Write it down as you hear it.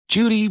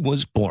Judy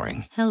was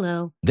boring.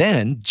 Hello.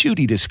 Then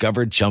Judy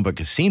discovered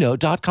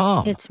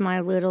ChumbaCasino.com. It's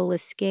my little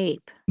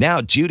escape. Now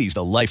Judy's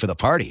the life of the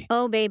party.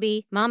 Oh,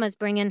 baby, mama's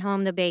bringing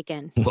home the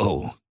bacon.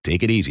 Whoa,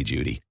 take it easy,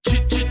 Judy.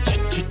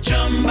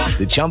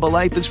 The Chumba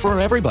life is for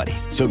everybody.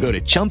 So go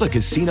to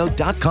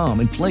ChumbaCasino.com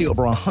and play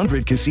over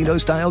 100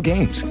 casino-style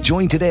games.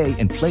 Join today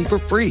and play for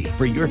free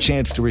for your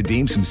chance to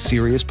redeem some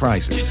serious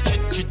prizes.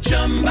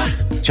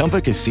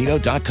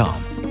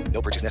 ChumbaCasino.com.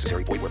 No purchase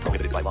necessary. Void where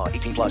prohibited by law.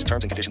 18 plus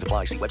terms and conditions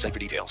apply. See website for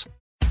details.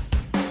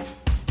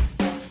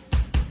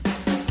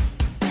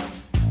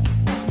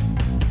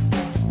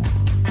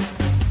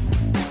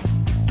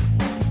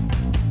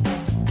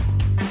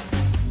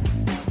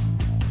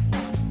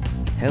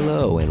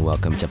 Hello and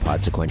welcome to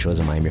Pod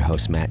Sequentialism. I'm your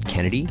host, Matt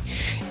Kennedy,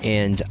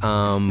 and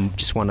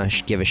just want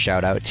to give a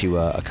shout out to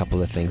a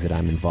couple of things that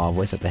I'm involved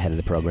with at the head of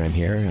the program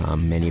here.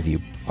 Many of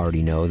you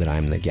already know that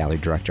I'm the gallery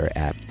director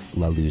at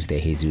La Luz de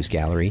Jesus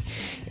Gallery,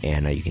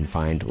 and you can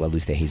find La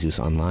Luz de Jesus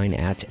online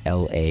at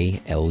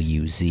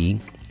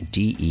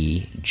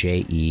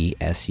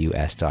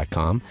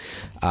LALUZDEJESUS.com.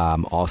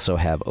 Also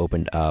have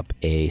opened up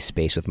a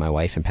space with my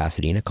wife in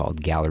Pasadena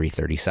called Gallery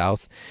 30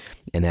 South,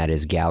 and that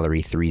is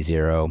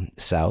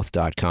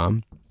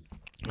gallery30south.com.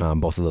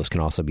 Both of those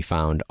can also be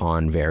found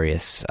on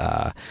various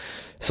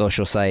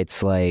social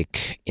sites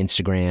like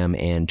Instagram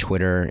and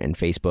Twitter and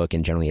Facebook,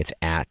 and generally it's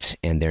at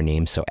and their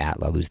names, so at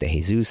La Luz de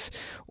Jesus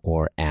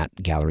or at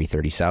Gallery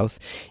 30 South.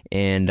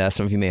 And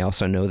some of you may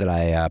also know that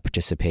I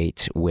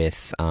participate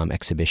with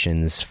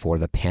exhibitions for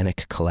the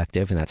Panic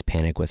Collective, and that's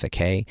Panic with a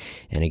K,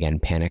 and again,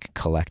 Panic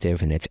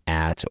Collective, and it's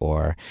at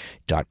or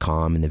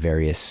 .com in the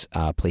various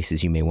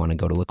places you may want to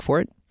go to look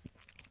for it.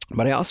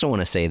 But I also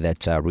want to say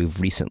that we've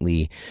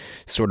recently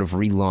sort of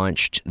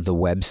relaunched the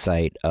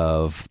website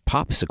of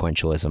Pop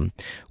Sequentialism,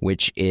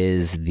 which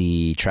is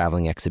the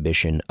traveling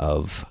exhibition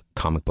of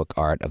comic book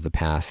art of the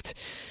past,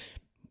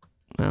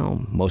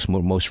 well,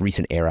 most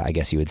recent era, I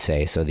guess you would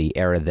say. So the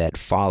era that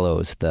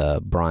follows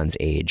the Bronze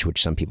Age,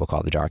 which some people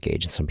call the Dark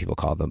Age and some people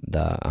call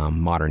the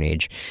Modern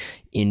Age,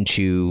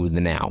 into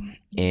the now.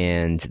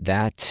 And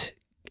that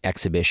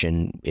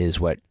exhibition is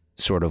what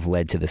sort of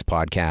led to this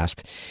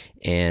podcast.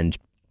 And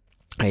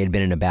I had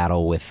been in a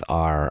battle with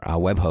our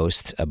web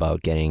host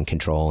about getting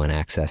control and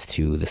access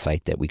to the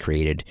site that we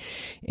created,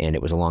 and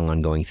it was a long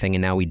ongoing thing.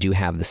 And now we do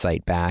have the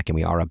site back, and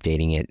we are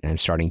updating it and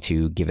starting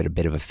to give it a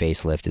bit of a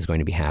facelift is going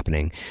to be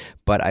happening.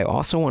 But I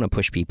also want to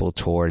push people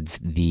towards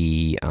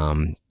the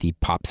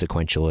Pop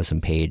Sequentialism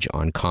page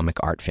on Comic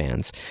Art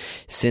Fans.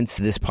 Since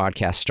this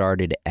podcast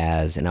started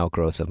as an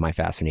outgrowth of my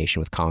fascination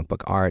with comic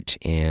book art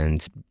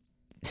and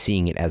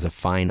seeing it as a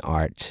fine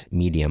art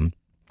medium,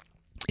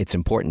 it's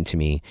important to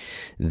me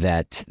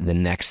that the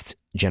next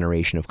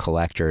generation of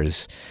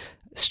collectors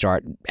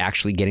start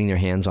actually getting their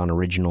hands on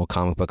original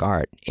comic book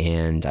art.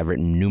 And I've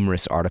written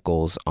numerous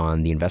articles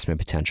on the investment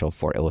potential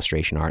for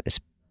illustration art,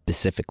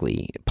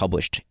 specifically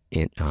published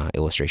in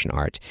illustration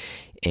art.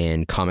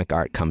 And comic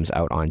art comes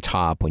out on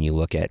top when you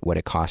look at what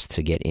it costs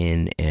to get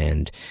in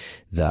and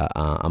the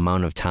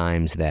amount of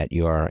times that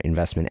your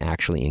investment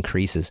actually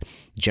increases.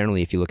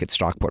 Generally, if you look at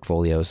stock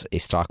portfolios, a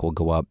stock will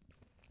go up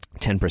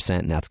 10%,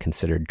 and that's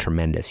considered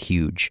tremendous,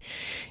 huge.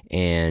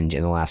 And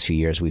in the last few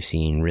years, we've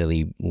seen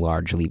really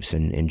large leaps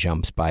and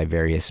jumps by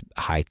various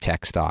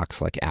high-tech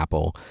stocks like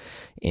Apple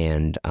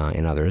and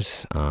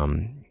others.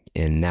 And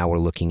now we're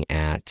looking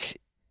at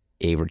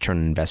a return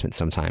on investment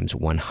sometimes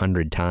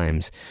 100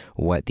 times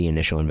what the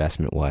initial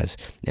investment was.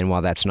 And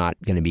while that's not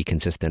going to be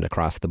consistent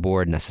across the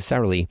board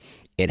necessarily,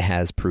 it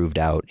has proved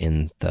out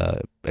in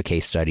a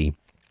case study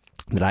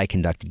that I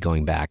conducted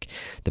going back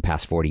the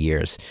past 40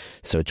 years.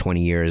 So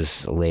 20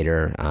 years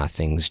later,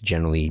 things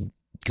generally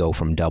go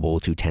from double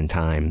to 10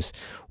 times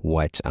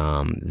what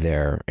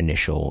their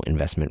initial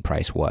investment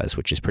price was,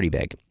 which is pretty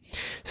big.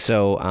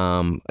 So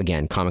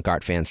again,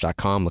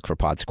 comicartfans.com, look for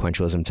Pod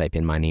Sequentialism, type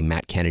in my name,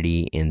 Matt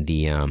Kennedy, in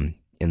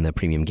the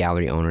premium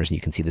gallery owners, and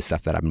you can see the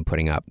stuff that I've been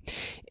putting up.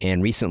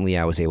 And recently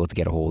I was able to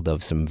get a hold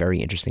of some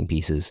very interesting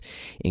pieces,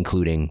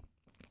 including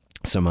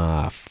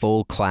some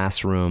full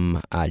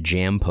classroom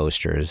jam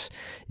posters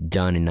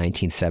done in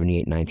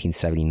 1978,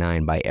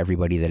 1979 by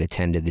everybody that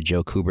attended the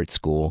Joe Kubert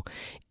School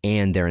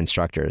and their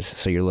instructors.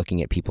 So you're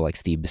looking at people like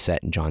Steve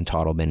Bissett and John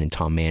Toddleman and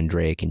Tom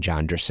Mandrake and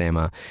John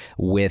Drasema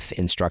with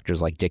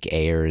instructors like Dick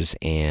Ayers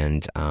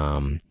and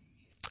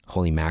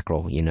holy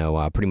mackerel,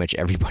 pretty much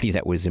everybody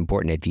that was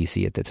important at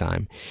DC at the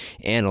time,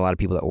 and a lot of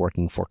people that were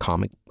working for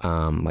comic,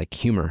 like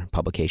humor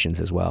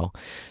publications as well.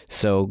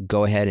 So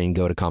go ahead and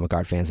go to Comic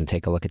Art Fans and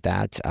take a look at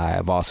that.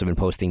 I've also been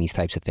posting these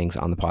types of things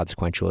on the Pod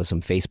Sequentialism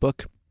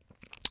Facebook.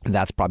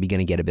 That's probably going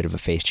to get a bit of a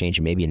face change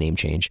and maybe a name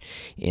change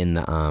in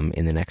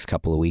the next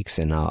couple of weeks,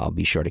 and I'll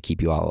be sure to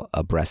keep you all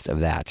abreast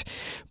of that.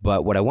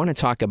 But what I want to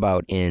talk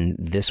about in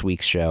this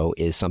week's show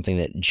is something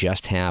that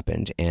just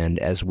happened, and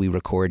as we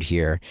record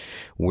here,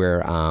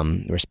 we're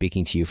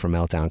speaking to you from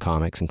Meltdown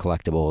Comics and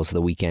Collectibles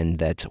the weekend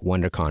that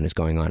WonderCon is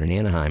going on in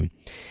Anaheim,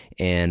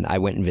 and I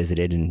went and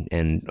visited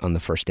and on the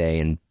first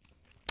day and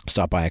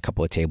Stopped by a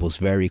couple of tables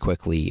very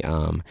quickly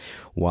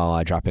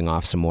while dropping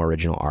off some more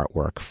original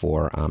artwork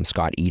for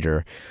Scott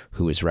Eder,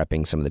 who is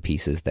repping some of the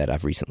pieces that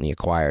I've recently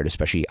acquired,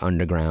 especially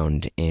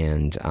underground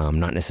and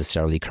not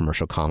necessarily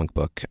commercial comic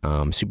book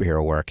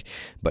superhero work,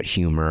 but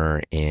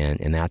humor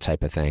and that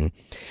type of thing.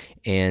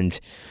 And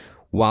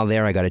while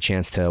there, I got a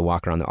chance to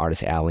walk around the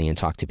Artist Alley and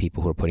talk to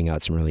people who are putting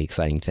out some really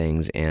exciting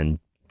things, and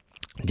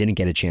didn't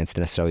get a chance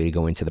to necessarily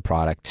go into the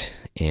product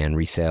and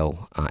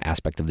resale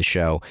aspect of the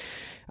show.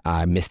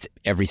 I missed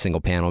every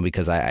single panel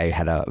because I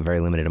had a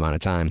very limited amount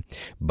of time.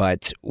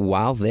 But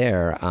while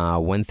there,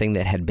 one thing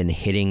that had been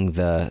hitting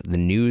the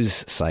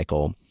news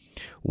cycle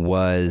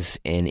was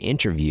an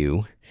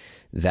interview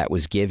that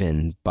was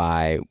given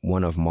by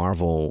one of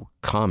Marvel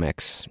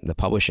Comics, the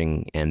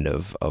publishing end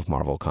of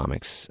Marvel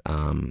Comics,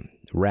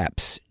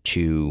 reps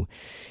to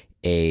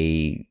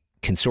a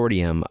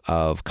consortium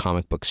of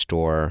comic book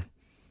store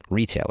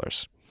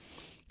retailers.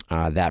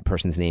 That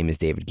person's name is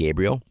David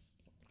Gabriel.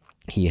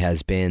 He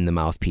has been the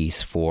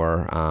mouthpiece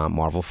for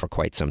Marvel for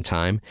quite some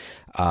time.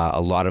 A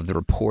lot of the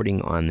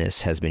reporting on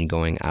this has been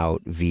going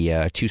out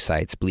via two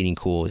sites. Bleeding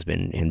Cool has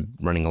been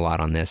running a lot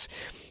on this.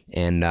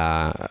 And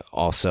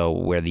also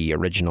where the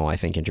original, I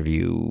think,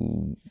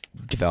 interview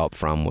developed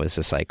from was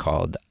a site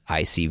called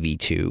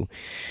ICV2.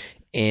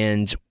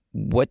 And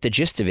what the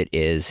gist of it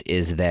is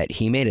that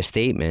he made a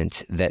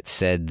statement that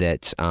said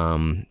that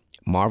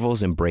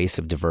Marvel's embrace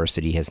of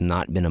diversity has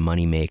not been a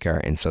moneymaker,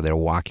 and so they're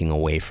walking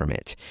away from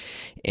it.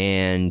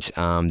 And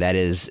that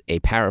is a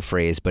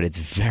paraphrase, but it's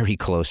very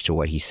close to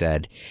what he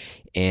said.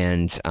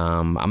 And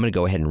I'm going to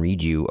go ahead and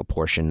read you a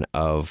portion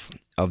of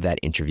that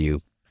interview,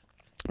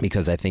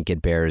 because I think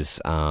it bears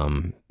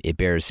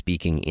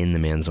speaking in the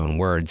man's own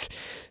words,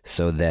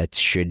 so that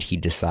should he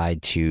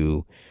decide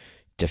to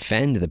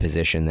defend the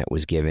position that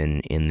was given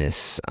in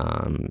this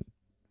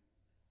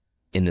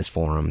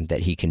forum, that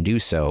he can do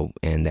so,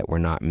 and that we're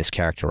not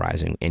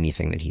mischaracterizing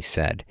anything that he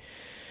said.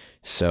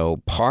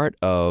 So part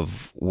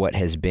of what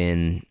has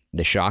been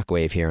the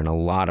shockwave here, and a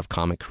lot of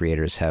comic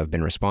creators have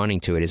been responding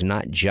to it, is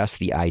not just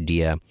the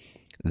idea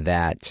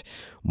that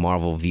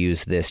Marvel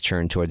views this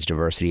turn towards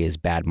diversity as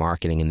bad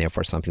marketing and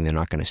therefore something they're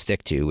not going to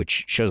stick to,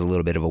 which shows a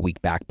little bit of a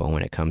weak backbone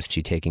when it comes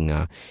to taking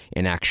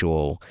an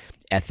actual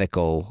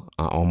ethical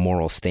or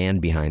moral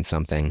stand behind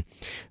something,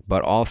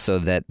 but also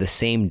that the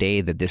same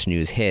day that this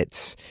news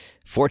hits,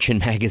 Fortune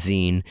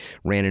magazine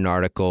ran an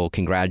article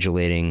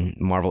congratulating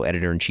Marvel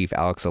editor-in-chief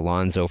Alex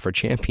Alonso for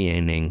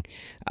championing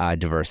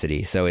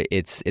diversity. So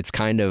it's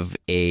kind of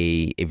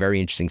a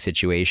very interesting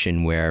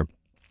situation where,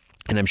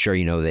 and I'm sure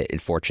you know that at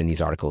Fortune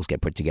these articles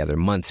get put together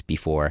months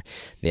before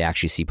they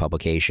actually see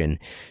publication.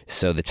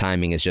 So the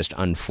timing is just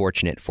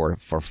unfortunate for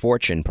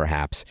Fortune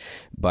perhaps,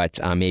 but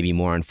maybe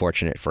more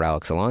unfortunate for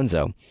Alex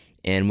Alonso.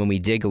 And when we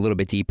dig a little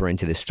bit deeper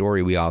into the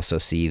story, we also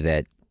see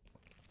that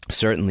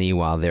certainly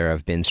while there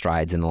have been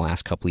strides in the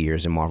last couple of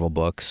years in Marvel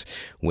books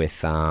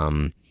with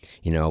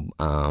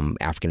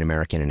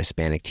African-American and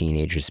Hispanic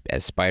teenagers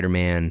as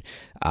Spider-Man,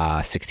 a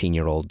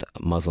 16-year-old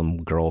Muslim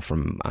girl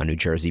from New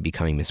Jersey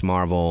becoming Miss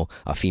Marvel,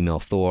 a female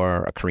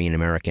Thor, a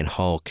Korean-American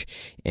Hulk,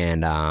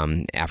 and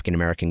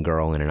African-American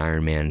girl in an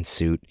Iron Man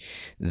suit,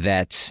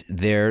 that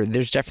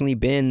there's definitely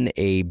been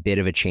a bit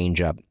of a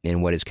change-up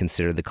in what is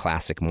considered the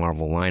classic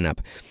Marvel lineup.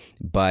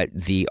 But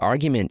the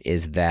argument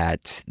is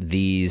that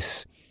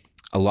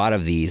a lot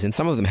of these, and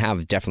some of them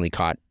have definitely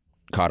caught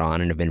on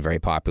and have been very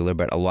popular,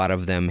 but a lot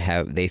of them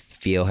have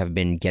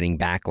been getting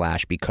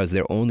backlash because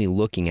they're only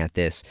looking at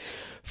this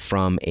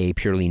from a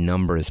purely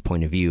numbers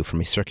point of view, from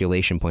a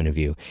circulation point of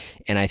view.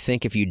 And I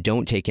think if you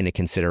don't take into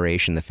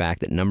consideration the fact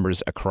that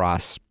numbers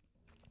across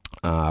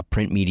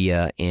print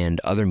media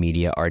and other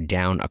media are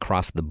down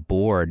across the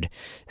board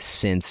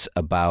since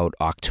about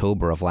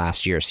October of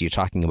last year. So you're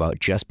talking about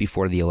just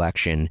before the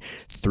election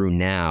through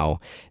now,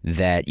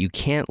 that you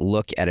can't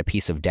look at a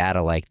piece of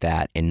data like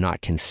that and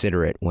not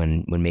consider it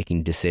when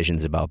making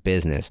decisions about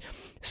business.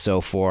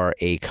 So for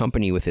a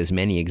company with as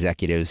many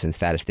executives and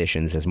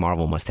statisticians as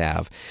Marvel must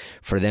have,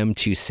 for them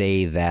to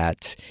say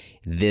that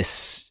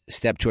this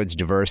step towards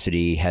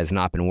diversity has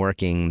not been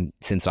working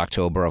since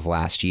October of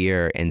last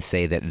year and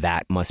say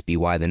that must be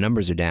why the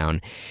numbers are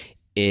down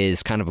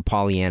is kind of a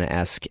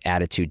Pollyanna-esque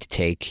attitude to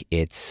take.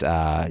 It's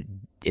a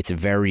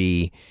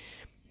very,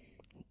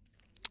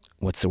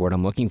 what's the word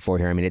I'm looking for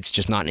here? I mean, it's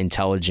just not an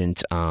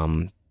intelligent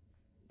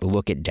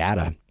look at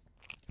data.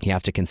 You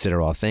have to consider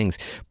all things.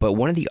 But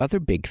one of the other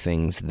big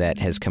things that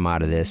has come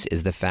out of this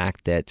is the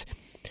fact that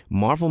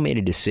Marvel made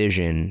a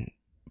decision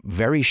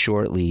very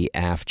shortly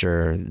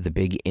after the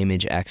big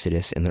image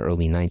exodus in the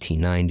early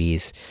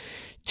 1990s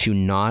to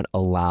not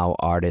allow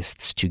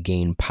artists to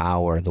gain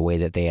power the way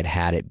that they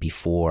had it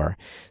before,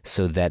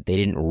 so that they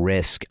didn't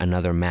risk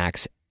another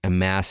mass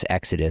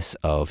exodus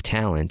of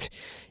talent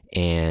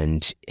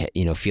and,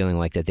 feeling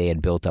like that they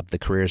had built up the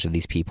careers of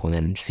these people and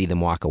then see them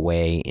walk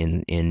away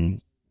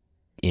in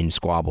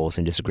squabbles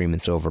and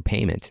disagreements over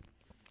payment.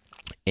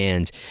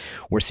 And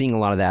we're seeing a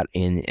lot of that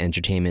in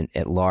entertainment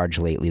at large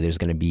lately. There's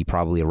going to be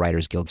probably a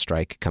Writers Guild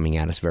strike coming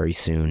at us very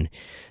soon.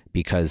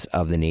 because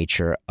of the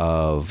nature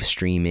of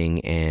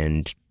streaming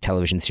and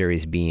television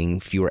series being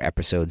fewer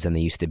episodes than they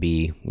used to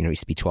be. It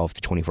used to be 12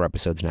 to 24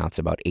 episodes. Now it's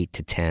about 8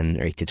 to 10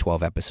 or 8 to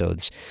 12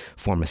 episodes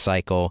form a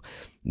cycle.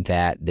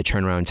 That the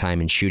turnaround time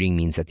in shooting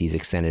means that these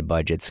extended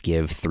budgets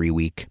give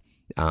 3-week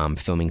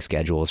filming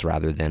schedules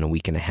rather than a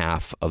week and a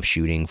half of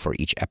shooting for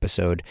each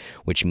episode,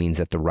 which means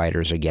that the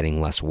writers are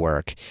getting less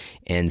work.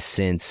 And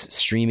since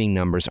streaming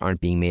numbers aren't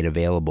being made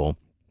available,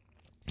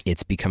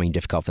 it's becoming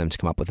difficult for them to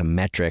come up with a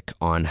metric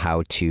on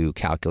how to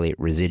calculate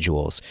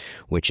residuals,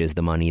 which is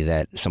the money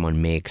that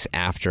someone makes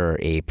after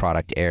a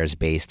product airs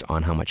based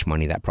on how much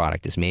money that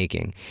product is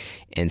making.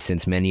 And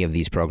since many of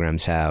these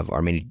programs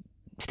many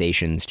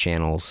stations,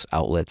 channels,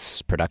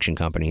 outlets, production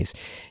companies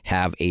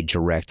have a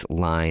direct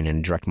line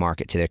and direct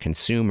market to their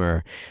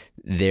consumer,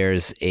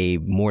 there's a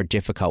more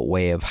difficult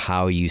way of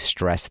how you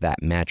stress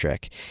that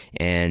metric.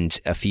 And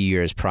a few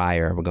years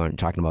prior,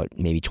 talking about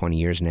maybe 20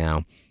 years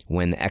now,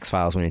 when the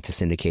X-Files went into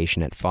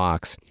syndication at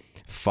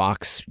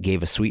Fox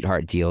gave a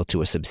sweetheart deal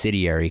to a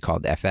subsidiary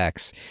called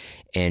FX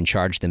and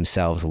charged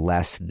themselves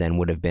less than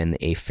would have been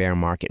a fair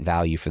market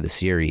value for the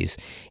series.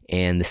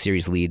 And the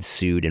series leads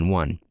sued and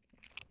won.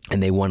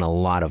 And they won a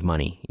lot of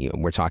money.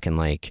 We're talking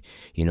 $40,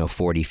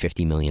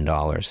 $50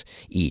 million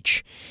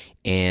each.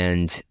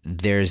 And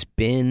there's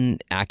been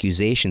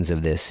accusations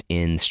of this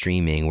in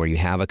streaming where you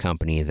have a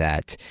company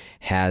that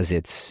has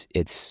its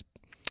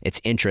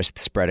interest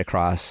spread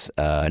across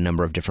a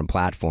number of different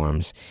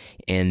platforms,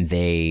 and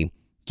they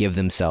give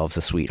themselves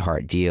a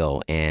sweetheart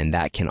deal. And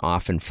that can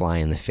often fly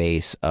in the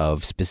face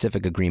of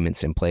specific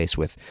agreements in place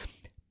with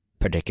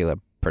particular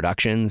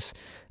productions,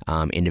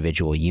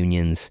 individual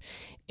unions,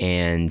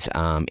 and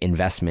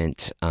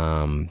investment,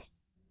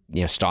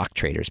 stock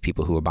traders,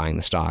 people who are buying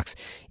the stocks.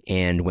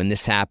 And when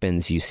this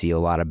happens, you see a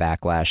lot of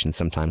backlash and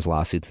sometimes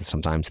lawsuits and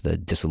sometimes the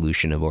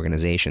dissolution of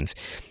organizations.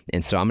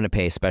 And so I'm going to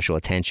pay special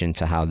attention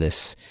to how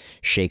this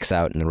shakes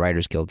out in the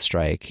Writers Guild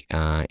strike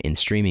in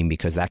streaming,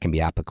 because that can be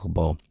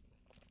applicable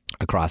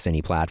across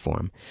any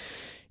platform.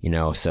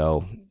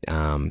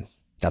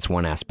 That's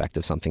one aspect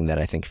of something that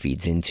I think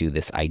feeds into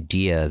this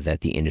idea that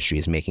the industry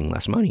is making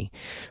less money.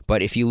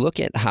 But if you look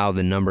at how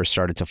the numbers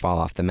started to fall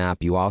off the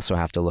map, you also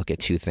have to look at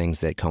two things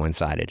that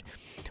coincided.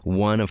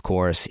 One, of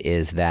course,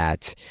 is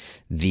that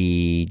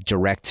the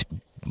direct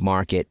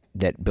market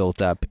that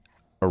built up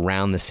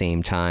around the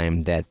same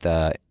time that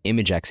the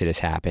image exodus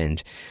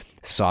happened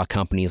saw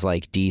companies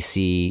like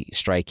DC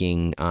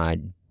striking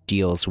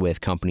deals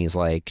with companies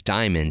like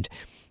Diamond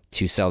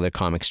to sell their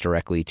comics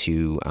directly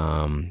to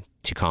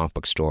comic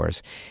book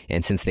stores.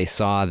 And since they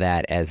saw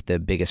that as the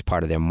biggest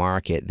part of their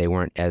market, they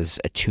weren't as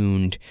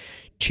attuned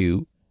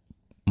to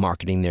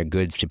marketing their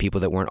goods to people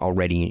that weren't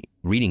already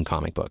reading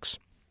comic books.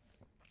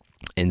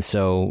 And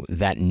so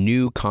that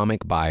new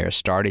comic buyer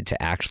started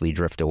to actually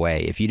drift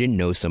away. If you didn't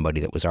know somebody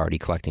that was already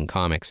collecting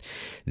comics,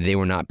 they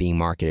were not being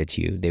marketed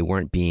to you. They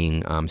weren't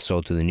being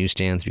sold to the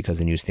newsstands because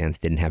the newsstands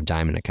didn't have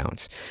Diamond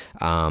accounts.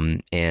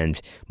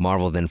 And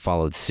Marvel then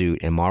followed suit,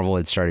 and Marvel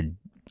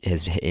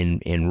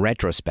in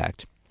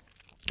retrospect,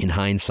 in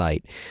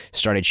hindsight,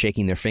 started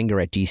shaking their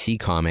finger at DC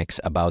Comics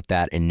about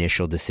that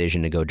initial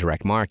decision to go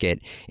direct market,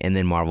 and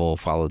then Marvel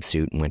followed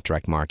suit and went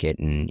direct market,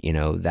 and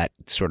that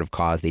sort of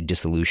caused a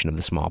dissolution of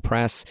the small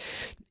press,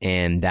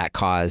 and that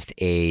caused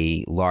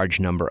a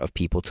large number of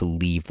people to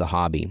leave the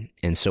hobby.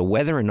 And so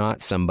whether or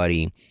not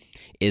somebody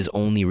is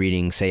only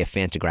reading, say, a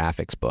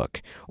Fantagraphics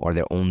book, or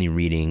they're only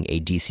reading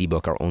a DC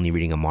book, or only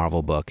reading a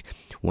Marvel book,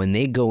 when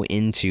they go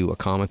into a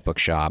comic book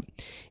shop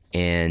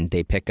and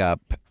they pick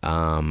up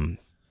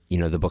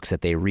the books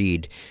that they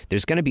read,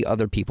 there's going to be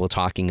other people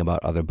talking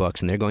about other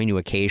books, and they're going to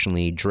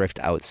occasionally drift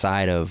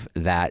outside of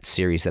that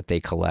series that they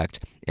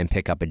collect and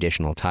pick up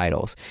additional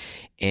titles.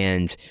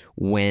 And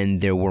when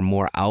there were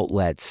more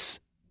outlets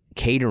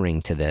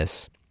catering to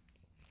this,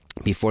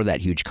 before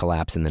that huge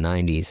collapse in the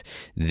 90s,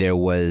 there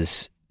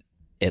was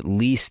at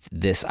least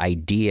this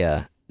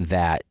idea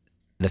that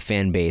the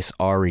fan base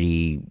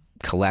already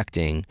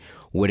collecting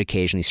would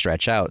occasionally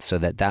stretch out, so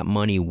that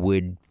money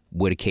would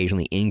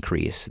occasionally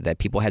increase, that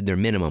people had their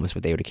minimums,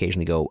 but they would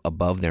occasionally go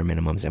above their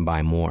minimums and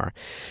buy more.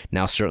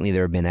 Now, certainly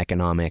there have been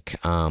economic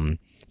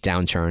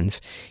downturns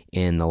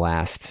in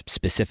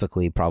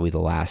specifically probably the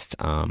last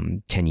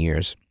 10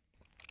 years,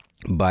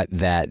 but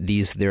that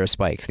there are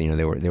spikes.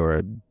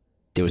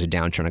 There was a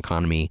downturn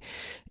economy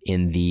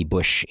in the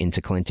Bush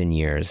into Clinton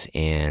years,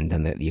 and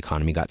then the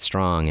economy got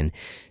strong, and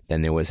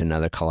then there was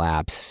another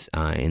collapse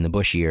in the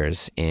Bush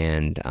years,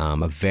 and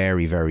a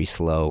very, very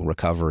slow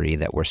recovery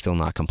that we're still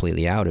not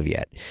completely out of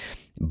yet.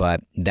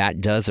 But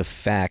that does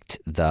affect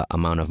the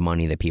amount of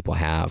money that people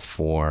have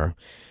for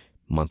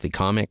monthly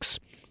comics.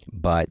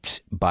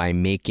 But by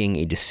making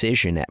a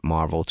decision at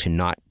Marvel to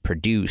not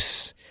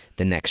produce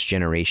the next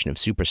generation of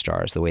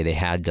superstars the way they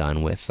had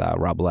done with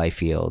Rob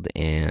Liefeld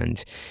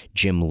and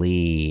Jim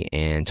Lee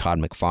and Todd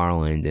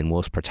McFarlane and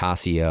Wolf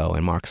Portacio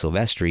and Mark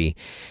Silvestri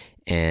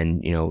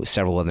and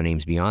several other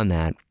names beyond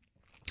that,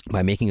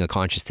 by making a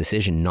conscious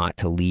decision not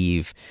to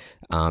leave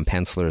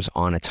pencilers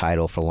on a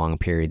title for long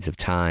periods of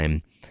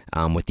time,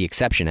 with the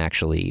exception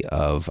actually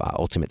of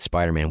Ultimate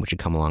Spider-Man, which had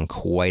come along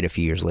quite a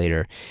few years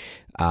later,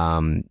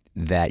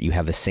 that you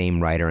have the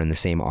same writer and the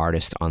same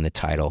artist on the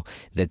title,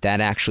 that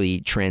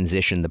actually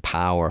transitioned the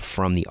power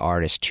from the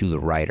artist to the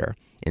writer.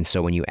 And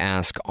so when you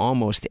ask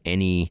almost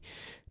any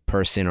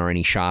person or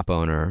any shop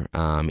owner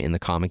in the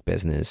comic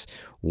business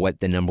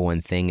what the number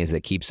one thing is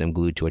that keeps them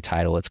glued to a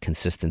title, it's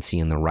consistency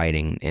in the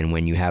writing. And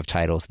when you have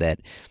titles that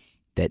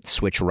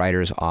switch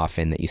writers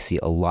often, that you see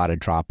a lot of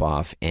drop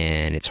off,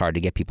 and it's hard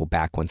to get people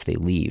back once they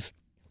leave.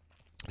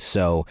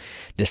 So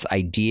this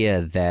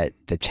idea that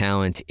the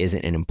talent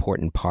isn't an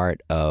important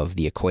part of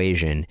the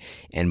equation,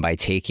 and by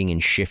taking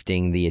and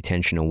shifting the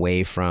attention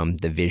away from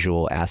the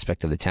visual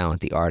aspect of the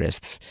talent, the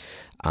artists,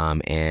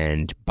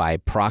 and by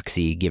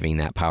proxy giving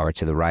that power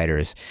to the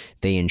writers,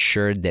 they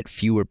ensured that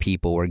fewer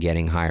people were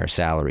getting higher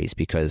salaries,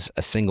 because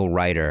a single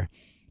writer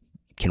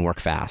can work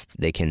fast.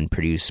 They can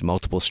produce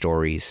multiple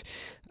stories,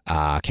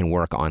 can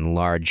work on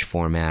large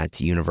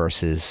format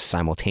universes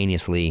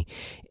simultaneously,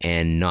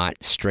 and not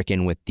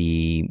stricken with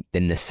the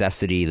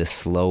necessity, the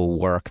slow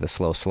work, the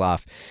slow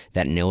slough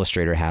that an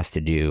illustrator has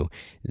to do.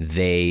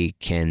 They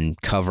can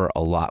cover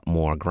a lot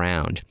more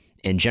ground.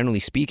 And generally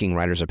speaking,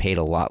 writers are paid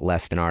a lot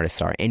less than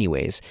artists are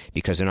anyways,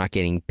 because they're not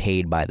getting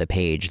paid by the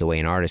page the way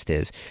an artist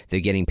is. They're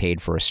getting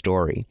paid for a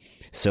story.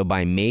 So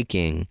by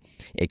making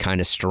a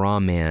kind of straw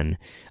man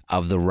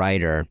of the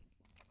writer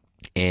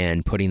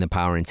and putting the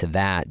power into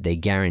that, they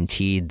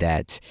guaranteed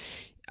that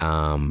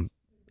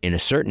in a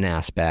certain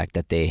aspect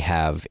that they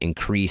have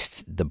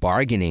increased the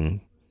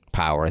bargaining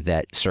power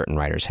that certain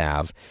writers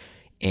have.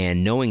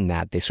 And knowing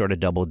that, they sort of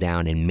doubled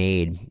down and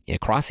made,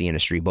 across the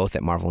industry, both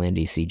at Marvel and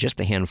DC, just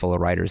a handful of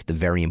writers the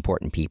very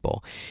important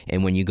people.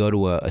 And when you go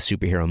to a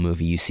superhero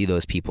movie, you see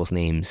those people's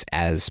names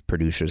as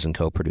producers and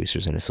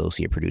co-producers and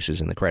associate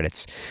producers in the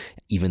credits,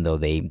 even though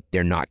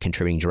they're not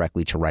contributing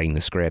directly to writing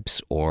the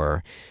scripts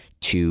or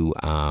to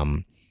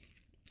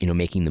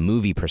making the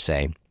movie per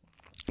se.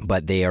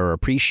 But they are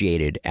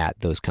appreciated at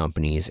those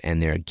companies,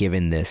 and they're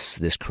given this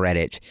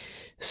credit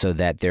so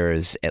that there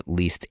is at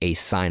least a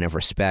sign of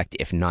respect,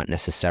 if not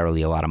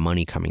necessarily a lot of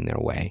money coming their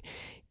way.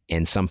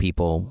 And some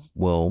people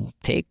will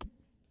take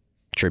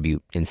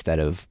tribute instead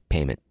of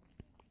payment.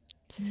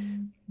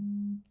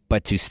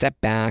 But to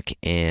step back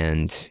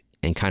and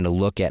kind of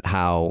look at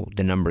how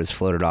the numbers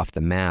floated off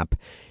the map,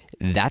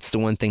 that's the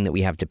one thing that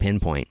we have to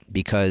pinpoint,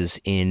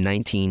 because in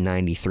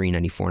 1993,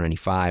 94,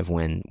 95,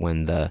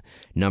 when the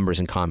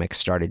numbers in comics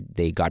started,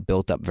 they got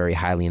built up very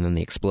highly and then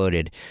they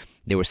exploded.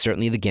 There was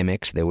certainly the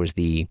gimmicks. There was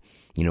the,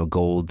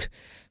 gold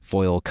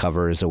foil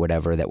covers or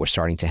whatever that were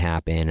starting to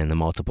happen, and the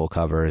multiple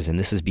covers. And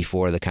this is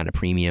before the kind of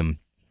premium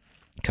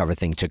cover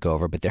thing took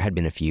over, but there had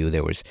been a few.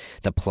 There was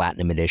the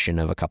platinum edition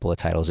of a couple of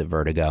titles at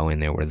Vertigo,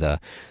 and there were the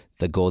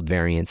gold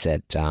variants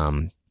at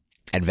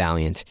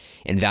Valiant.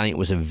 And Valiant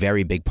was a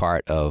very big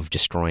part of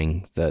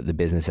destroying the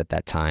business at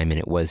that time, and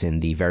it was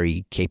in the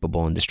very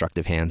capable and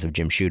destructive hands of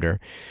Jim Shooter,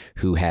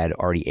 who had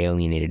already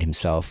alienated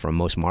himself from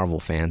most Marvel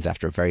fans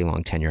after a very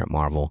long tenure at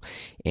Marvel,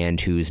 and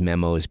whose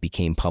memos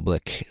became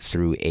public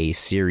through a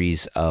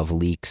series of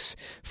leaks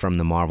from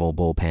the Marvel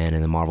bullpen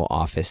and the Marvel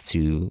office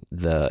to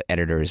the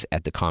editors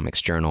at the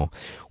Comics Journal,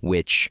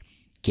 which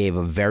gave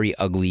a very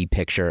ugly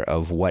picture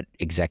of what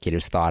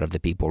executives thought of the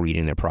people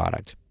reading their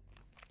product.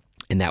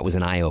 And that was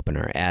an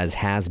eye-opener, as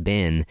has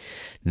been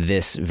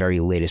this very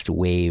latest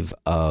wave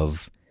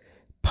of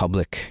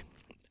public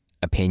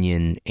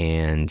opinion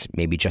and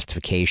maybe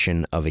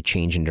justification of a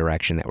change in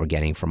direction that we're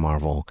getting from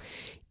Marvel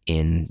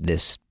in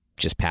this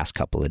just past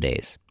couple of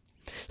days.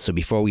 So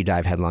before we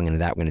dive headlong into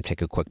that, we're going to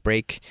take a quick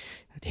break,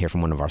 hear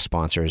from one of our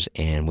sponsors,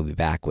 and we'll be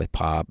back with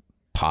Pod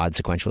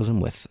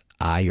Sequentialism with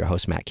your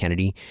host, Matt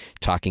Kennedy,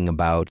 talking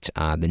about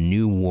the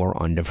new war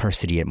on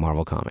diversity at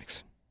Marvel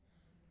Comics.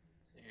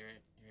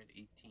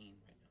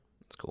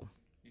 Cool.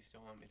 You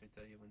still want me to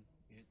tell you when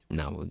you hit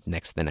 20? No,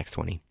 the next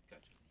 20.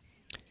 Gotcha.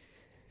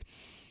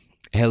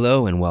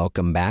 Hello and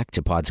welcome back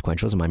to Pod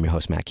Sequentialism. I'm your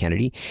host, Matt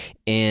Kennedy.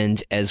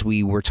 And as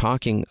we were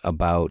talking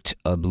about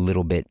a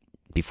little bit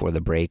before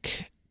the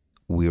break,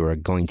 we were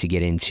going to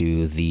get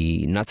into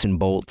the nuts and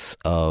bolts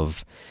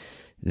of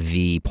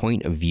the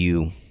point of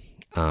view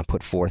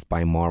put forth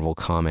by Marvel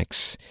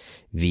Comics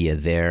via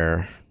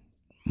their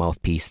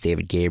mouthpiece,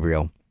 David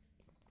Gabriel.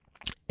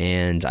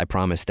 And I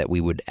promised that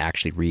we would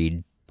actually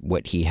read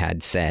what he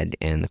had said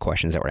and the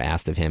questions that were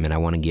asked of him. And I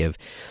want to give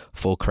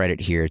full credit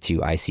here to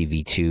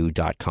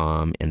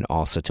ICV2.com and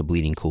also to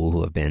Bleeding Cool,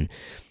 who have been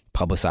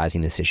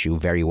publicizing this issue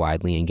very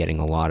widely and getting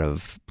a lot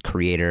of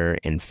creator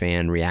and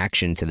fan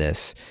reaction to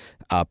this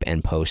up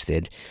and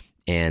posted.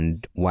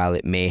 And while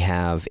it may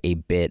have a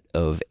bit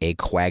of a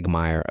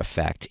quagmire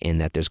effect in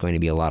that there's going to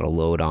be a lot of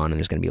load on and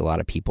there's going to be a lot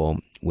of people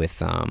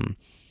with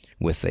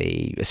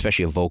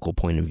especially a vocal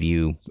point of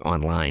view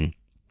online,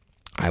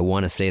 I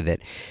want to say that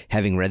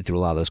having read through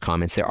a lot of those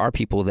comments, there are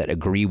people that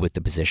agree with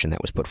the position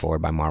that was put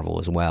forward by Marvel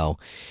as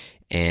well.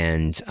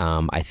 And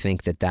I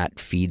think that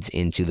feeds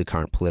into the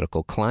current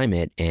political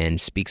climate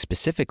and speaks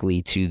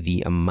specifically to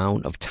the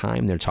amount of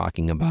time they're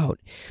talking about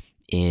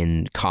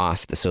in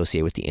cost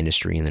associated with the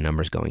industry and the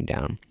numbers going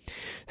down.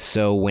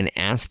 So when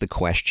asked the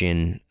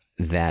question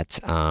that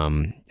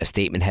a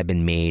statement had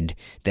been made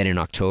that in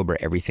October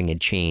everything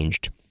had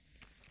changed,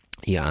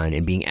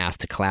 and being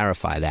asked to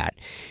clarify that,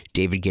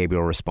 David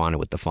Gabriel responded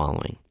with the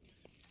following.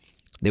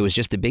 There was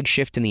just a big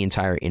shift in the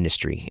entire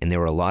industry, and there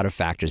were a lot of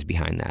factors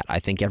behind that. I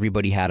think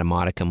everybody had a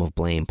modicum of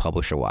blame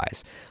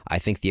publisher-wise. I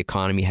think the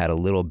economy had a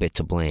little bit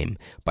to blame.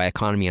 By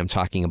economy, I'm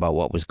talking about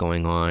what was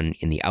going on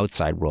in the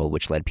outside world,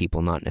 which led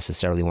people not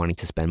necessarily wanting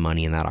to spend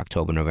money in that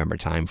October-November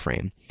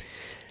timeframe.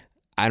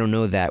 I don't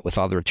know that with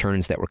all the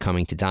returns that were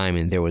coming to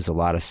Diamond, there was a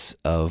lot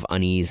of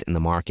unease in the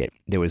market.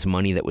 There was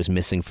money that was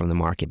missing from the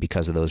market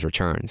because of those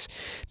returns.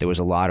 There was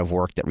a lot of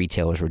work that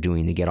retailers were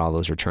doing to get all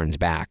those returns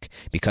back.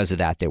 Because of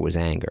that, there was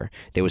anger.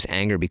 There was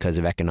anger because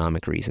of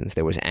economic reasons.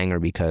 There was anger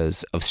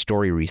because of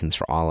story reasons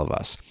for all of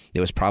us.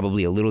 There was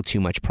probably a little too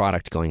much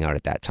product going out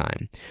at that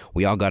time.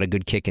 We all got a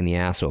good kick in the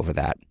ass over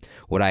that.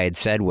 What I had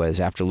said was,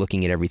 after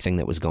looking at everything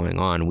that was going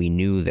on, we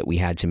knew that we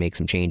had to make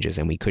some changes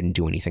and we couldn't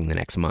do anything the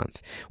next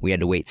month. We had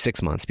to wait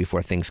 6 months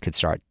before things could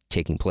start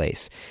taking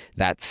place.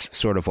 That's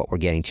sort of what we're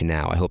getting to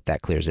now. I hope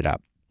that clears it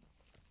up.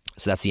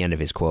 So that's the end of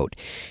his quote.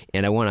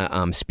 And I want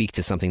to speak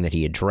to something that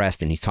he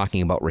addressed, and he's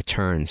talking about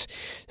returns.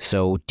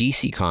 So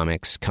DC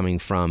Comics, coming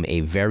from a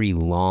very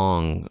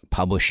long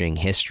publishing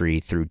history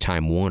through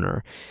Time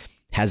Warner,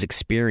 has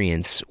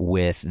experience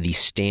with the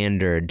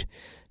standard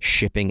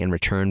shipping and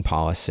returns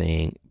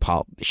policy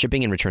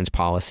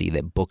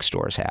that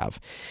bookstores have.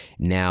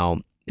 Now,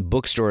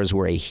 bookstores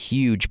were a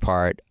huge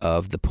part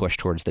of the push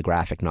towards the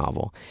graphic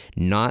novel,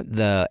 not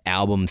the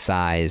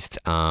album-sized,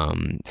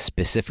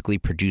 specifically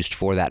produced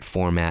for that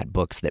format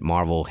books that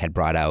Marvel had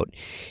brought out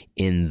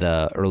in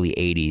the early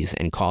 80s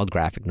and called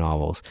graphic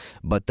novels,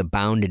 but the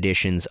bound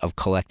editions of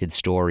collected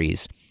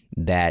stories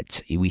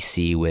that we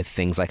see with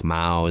things like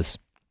Maus,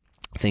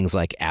 things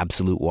like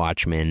Absolute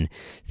Watchmen,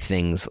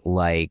 things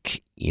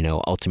like,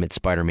 Ultimate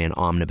Spider-Man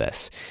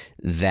Omnibus,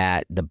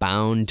 that the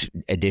bound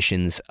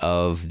editions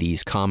of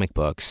these comic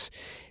books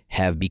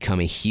have become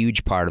a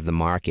huge part of the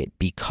market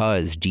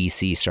because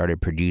DC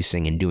started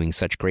producing and doing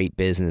such great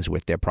business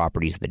with their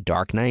properties, The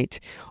Dark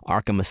Knight,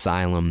 Arkham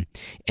Asylum,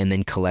 and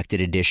then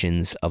collected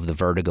editions of the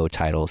Vertigo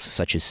titles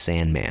such as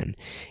Sandman.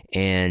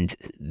 And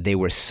they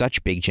were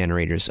such big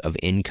generators of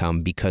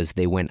income because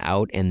they went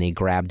out and they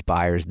grabbed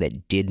buyers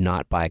that did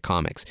not buy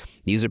comics.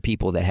 These are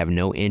people that have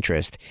no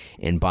interest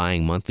in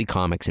buying monthly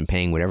comics and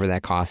paying whatever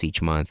that costs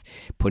each month,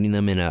 putting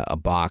them in a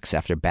box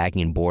after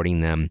bagging and boarding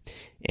them,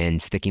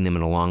 and sticking them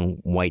in a long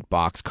white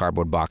box,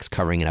 cardboard box,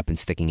 covering it up and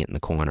sticking it in the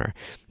corner.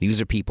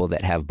 These are people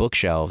that have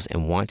bookshelves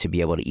and want to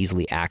be able to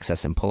easily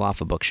access and pull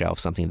off a bookshelf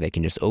something they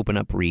can just open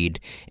up,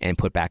 read, and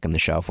put back on the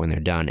shelf when they're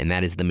done. And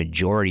that is the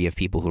majority of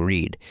people who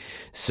read.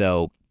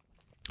 So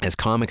as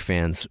comic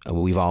fans,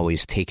 we've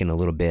always taken a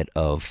little bit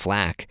of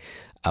flack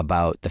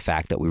about the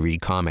fact that we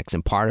read comics.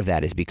 And part of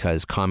that is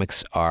because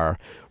comics are,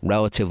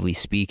 relatively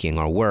speaking,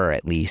 or were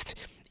at least,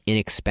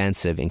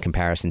 inexpensive in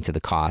comparison to the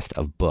cost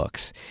of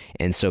books.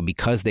 And so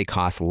because they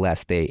cost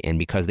less, and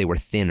because they were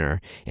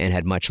thinner and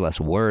had much less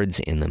words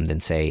in them than,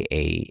 say,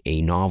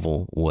 a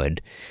novel would,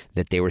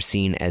 that they were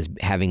seen as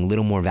having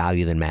little more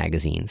value than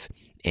magazines.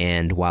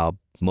 And while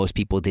most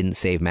people didn't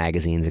save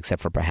magazines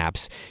except for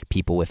perhaps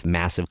people with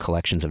massive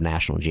collections of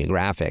National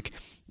Geographic,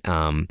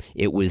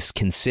 it was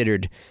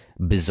considered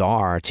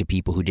bizarre to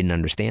people who didn't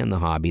understand the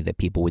hobby that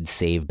people would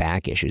save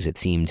back issues. It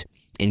seemed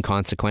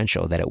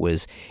inconsequential that it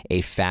was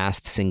a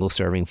fast,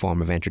 single-serving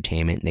form of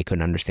entertainment, and they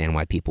couldn't understand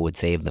why people would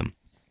save them.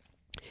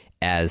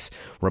 As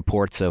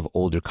reports of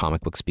older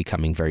comic books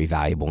becoming very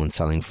valuable and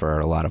selling for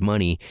a lot of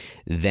money,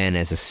 then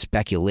as a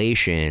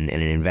speculation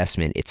and an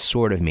investment, it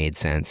sort of made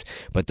sense.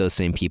 But those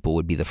same people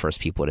would be the first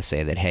people to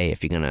say that, hey,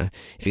 if you're gonna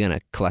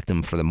collect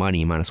them for the money,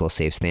 you might as well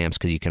save stamps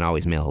because you can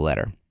always mail a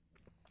letter.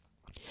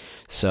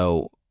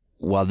 So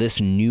while this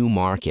new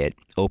market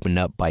opened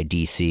up by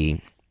DC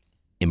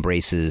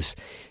embraces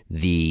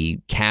the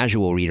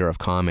casual reader of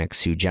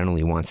comics who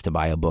generally wants to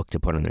buy a book to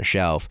put on their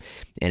shelf,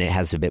 and it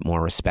has a bit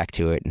more respect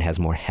to it and has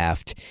more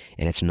heft,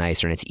 and it's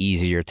nicer and it's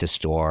easier to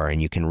store,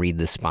 and you can read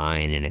the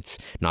spine, and it's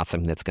not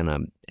something that's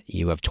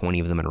you have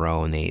 20 of them in a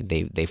row and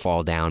they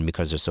fall down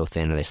because they're so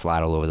thin, or they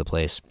slide all over the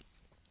place.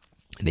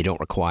 They don't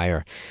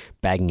require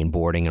bagging and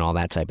boarding and all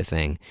that type of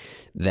thing.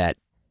 That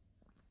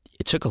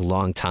it took a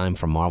long time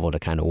for Marvel to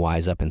kind of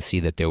wise up and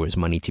see that there was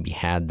money to be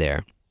had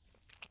there.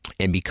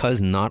 And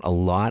because not a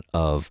lot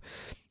of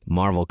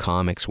Marvel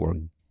comics were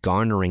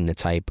garnering the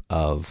type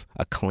of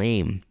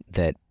acclaim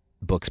that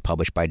books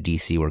published by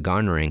DC were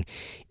garnering,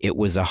 it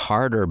was a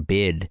harder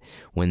bid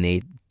when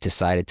they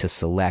decided to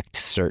select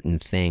certain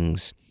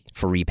things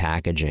for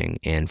repackaging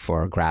and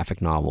for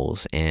graphic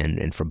novels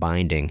and for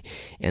binding.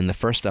 And the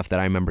first stuff that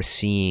I remember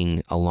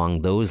seeing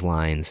along those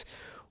lines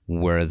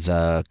were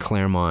the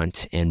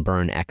Claremont and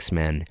Byrne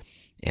X-Men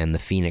and the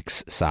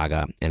Phoenix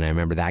Saga, and I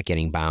remember that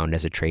getting bound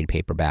as a trade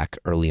paperback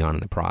early on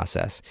in the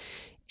process.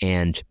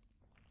 And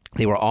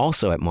they were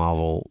also at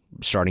Marvel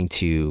starting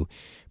to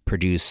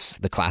produce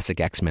the classic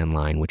X-Men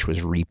line, which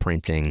was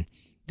reprinting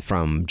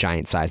from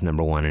Giant Size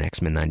 #1 and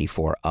X-Men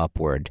 94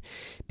 upward,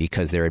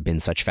 because there had been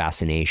such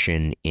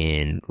fascination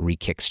in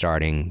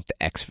starting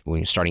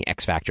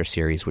X Factor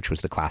series, which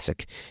was the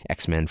classic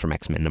X-Men from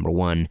X-Men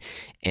 #1,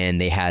 and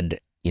they had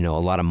a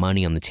lot of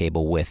money on the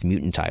table with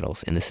mutant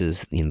titles, and this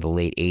is the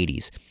late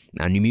 80s.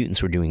 Now, New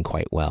Mutants were doing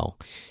quite well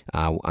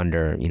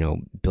under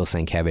Bill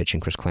Sienkiewicz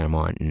and Chris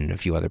Claremont and a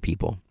few other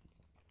people,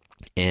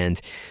 and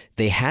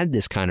they had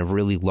this kind of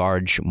really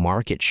large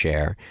market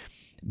share,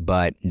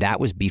 but that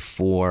was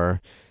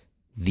before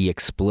the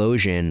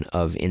explosion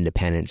of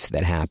independence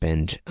that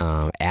happened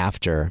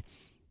after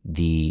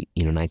the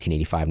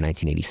 1985,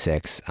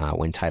 1986,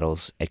 when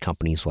titles at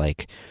companies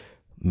like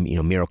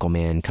Miracle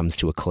Man comes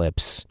to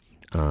Eclipse.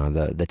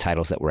 The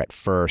titles that were at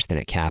First and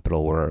at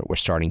Capitol were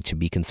starting to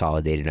be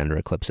consolidated under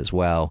Eclipse as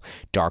well.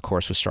 Dark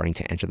Horse was starting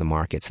to enter the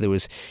market. So there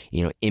was,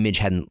 the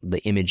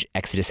Image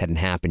exodus hadn't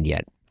happened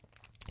yet.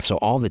 So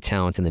all the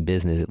talent in the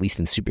business, at least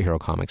in superhero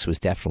comics, was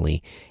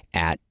definitely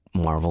at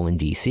Marvel and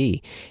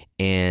DC.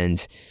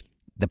 And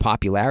the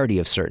popularity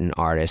of certain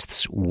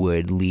artists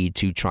would lead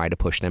to try to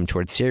push them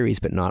towards series,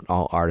 but not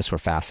all artists were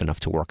fast enough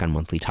to work on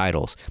monthly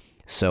titles.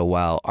 So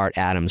while Art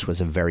Adams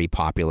was a very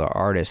popular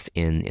artist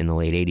in the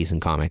late 80s in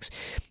comics,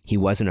 he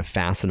wasn't a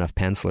fast enough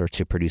penciler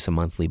to produce a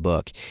monthly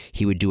book.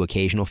 He would do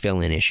occasional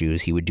fill-in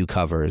issues, he would do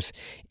covers,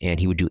 and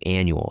he would do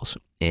annuals.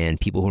 And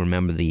people who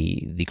remember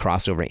the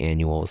crossover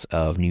annuals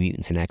of New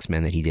Mutants and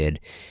X-Men that he did,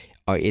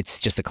 it's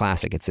just a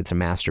classic. It's a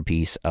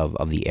masterpiece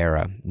of the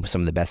era,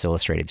 some of the best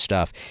illustrated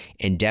stuff.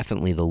 And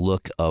definitely the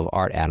look of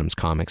Art Adams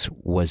comics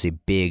was a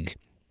big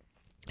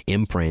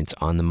imprint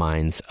on the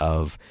minds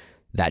of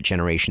that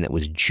generation that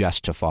was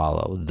just to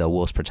follow, the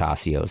Wolves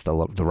Protasios,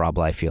 the Rob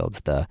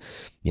Liefelds,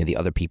 the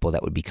other people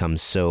that would become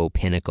so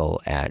pinnacle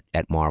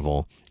at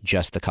Marvel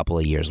just a couple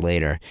of years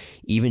later,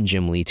 even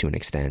Jim Lee to an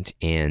extent.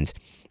 And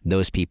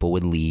those people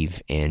would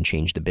leave and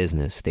change the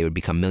business. They would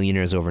become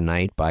millionaires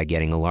overnight by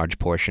getting a large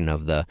portion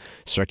of the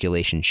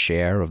circulation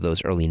share of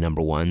those early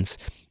 #1s.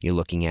 You're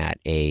looking at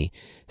a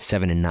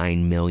 7 to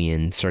 9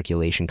 million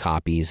circulation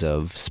copies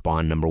of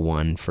Spawn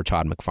 #1 for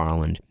Todd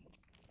McFarlane.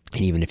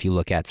 And even if you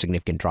look at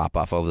significant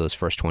drop-off over those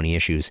first 20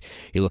 issues,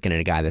 you're looking at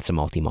a guy that's a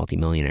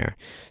multi-millionaire.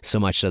 So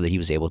much so that he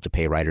was able to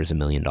pay writers $1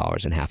 million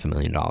and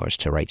 $500,000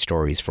 to write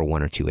stories for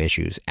 1 or 2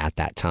 issues at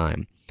that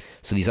time.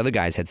 So these other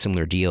guys had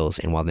similar deals,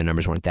 and while their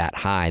numbers weren't that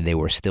high, they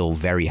were still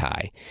very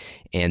high.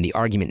 And the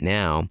argument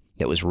now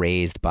that was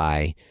raised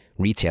by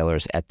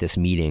retailers at this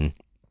meeting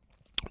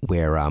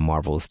where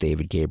Marvel's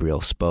David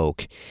Gabriel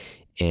spoke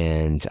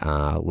and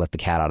let the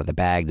cat out of the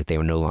bag that they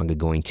were no longer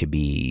going to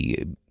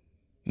be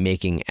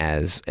making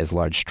as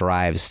large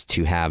strives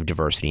to have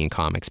diversity in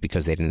comics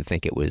because they didn't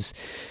think it was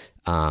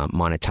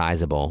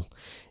monetizable,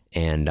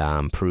 and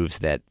proves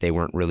that they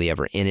weren't really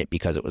ever in it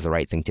because it was the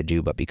right thing to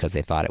do, but because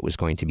they thought it was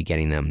going to be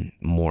getting them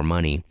more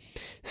money.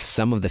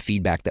 Some of the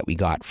feedback that we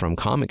got from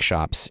comic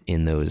shops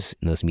in those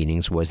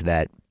meetings was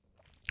that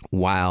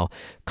while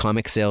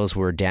comic sales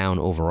were down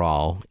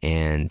overall,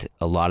 and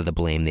a lot of the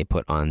blame they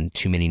put on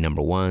too many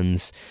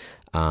 #1s,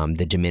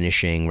 the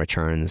diminishing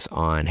returns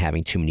on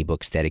having too many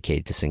books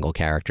dedicated to single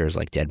characters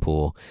like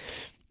Deadpool,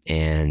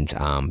 and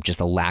just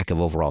a lack of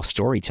overall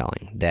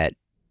storytelling, that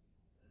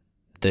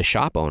the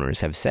shop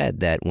owners have said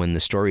that when the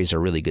stories are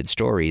really good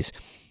stories,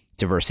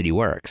 diversity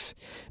works.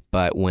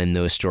 But when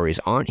those stories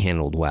aren't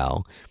handled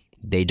well,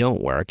 they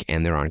don't work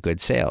and there aren't good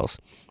sales.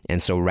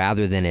 And so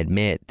rather than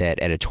admit that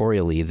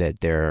editorially that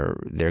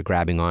they're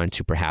grabbing on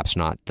to perhaps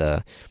not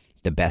the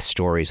best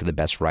stories or the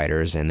best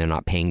writers, and they're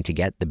not paying to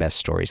get the best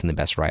stories and the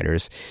best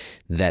writers,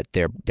 that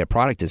their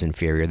product is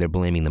inferior, they're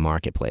blaming the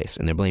marketplace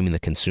and they're blaming the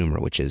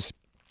consumer, which is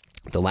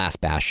the last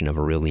bastion of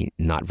a really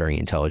not very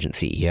intelligent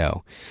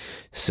CEO.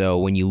 So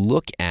when you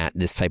look at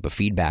this type of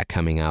feedback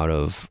coming out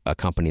of a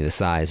company the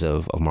size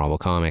of Marvel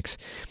Comics,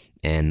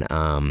 and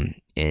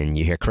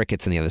you hear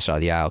crickets on the other side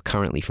of the aisle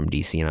currently from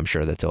DC, and I'm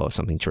sure that they'll have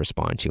something to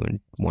respond to and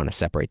want to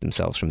separate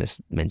themselves from this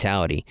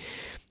mentality,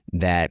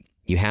 that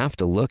you have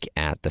to look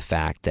at the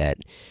fact that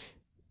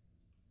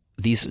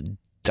these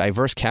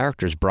diverse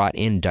characters brought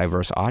in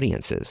diverse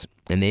audiences,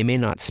 and they may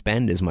not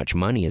spend as much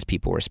money as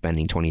people were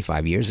spending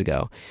 25 years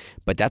ago,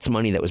 but that's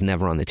money that was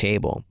never on the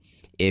table.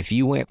 If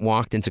you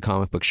walked into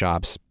comic book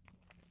shops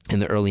in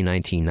the early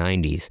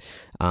 1990s,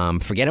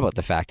 forget about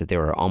the fact that there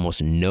were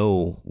almost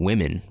no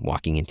women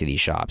walking into these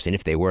shops. And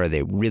if they were,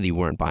 they really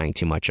weren't buying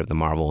too much of the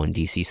Marvel and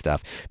DC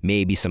stuff,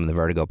 maybe some of the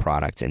Vertigo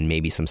products and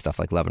maybe some stuff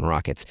like Love and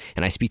Rockets.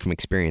 And I speak from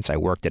experience. I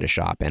worked at a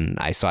shop and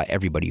I saw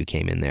everybody who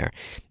came in there.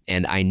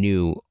 And I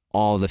knew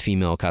all the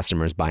female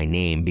customers by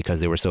name because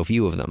there were so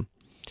few of them.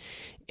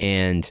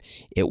 And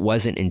it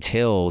wasn't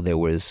until there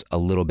was a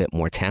little bit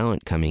more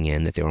talent coming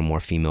in, that there were more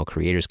female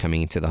creators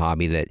coming into the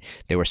hobby, that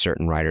there were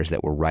certain writers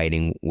that were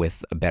writing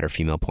with a better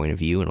female point of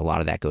view. And a lot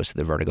of that goes to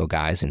the Vertigo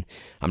guys. And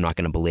I'm not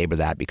going to belabor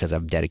that because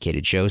I've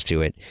dedicated shows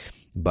to it.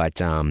 But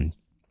you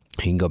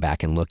can go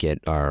back and look at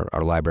our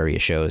library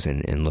of shows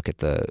and look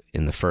at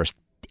in the first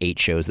 8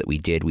 shows that we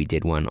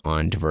did one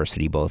on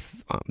diversity,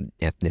 both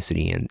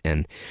ethnicity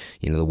and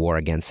the war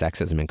against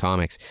sexism in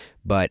comics.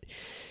 But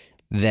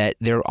that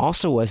there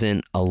also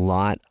wasn't a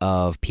lot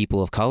of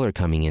people of color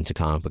coming into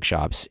comic book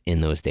shops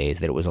in those days,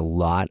 that it was a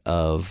lot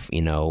of,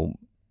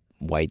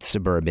 white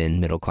suburban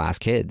middle-class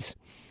kids.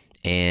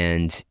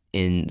 And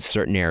in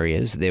certain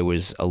areas, there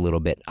was a little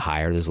bit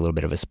higher, there's a little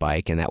bit of a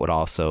spike, and that would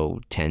also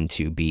tend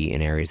to be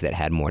in areas that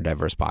had more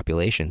diverse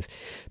populations.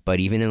 But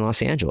even in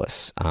Los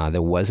Angeles,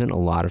 there wasn't a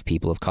lot of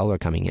people of color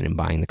coming in and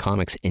buying the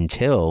comics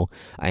until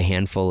a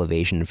handful of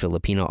Asian and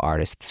Filipino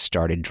artists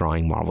started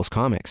drawing Marvel's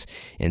comics.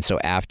 And so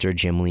after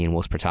Jim Lee and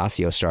Whilce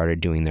Portacio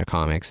started doing their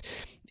comics,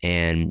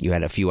 and you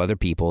had a few other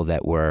people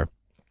that were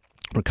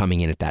coming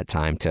in at that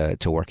time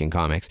to work in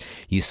comics,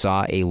 you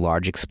saw a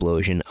large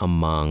explosion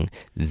among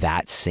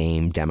that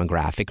same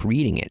demographic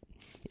reading it.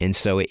 And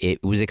so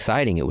it was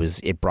exciting.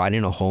 It brought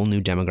in a whole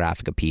new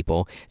demographic of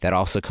people that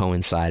also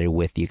coincided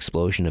with the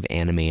explosion of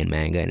anime and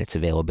manga and its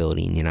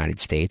availability in the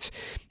United States.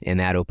 And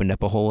that opened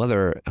up a whole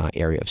other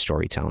area of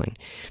storytelling.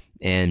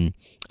 And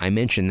I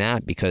mention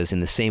that because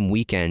in the same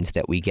weekend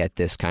that we get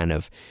this kind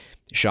of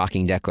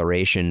shocking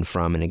declaration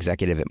from an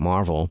executive at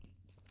Marvel,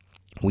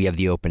 we have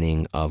the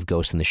opening of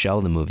Ghost in the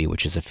Shell, the movie,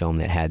 which is a film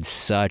that had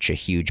such a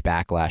huge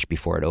backlash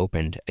before it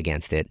opened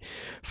against it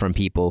from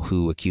people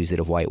who accused it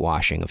of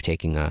whitewashing, of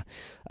taking a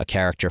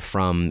character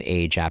from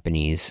a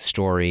Japanese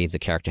story, the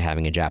character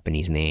having a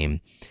Japanese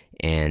name,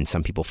 and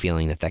some people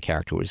feeling that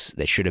character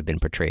that should have been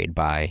portrayed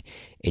by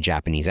a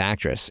Japanese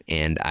actress.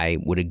 And I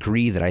would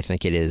agree that I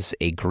think it is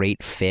a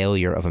great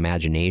failure of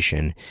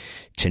imagination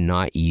to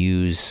not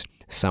use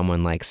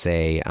someone like,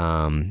 say,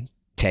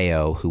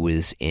 Teo, who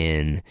was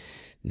in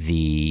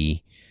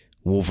the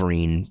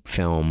Wolverine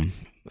film,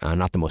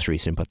 not the most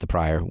recent, but the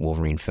prior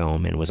Wolverine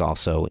film, and was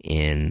also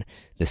in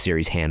the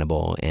series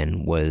Hannibal,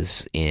 and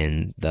was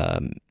in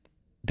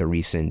the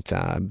recent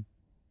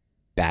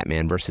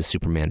Batman versus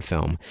Superman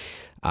film,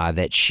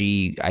 that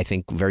she, I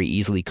think, very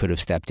easily could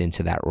have stepped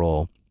into that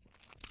role.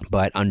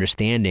 But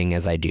understanding,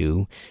 as I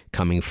do,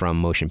 coming from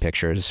motion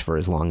pictures for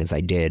as long as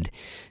I did,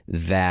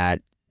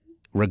 that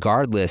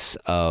regardless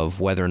of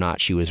whether or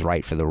not she was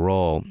right for the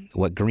role,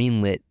 what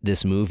greenlit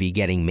this movie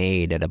getting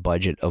made at a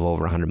budget of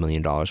over $100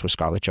 million was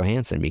Scarlett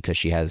Johansson, because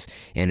she has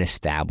an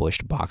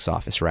established box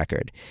office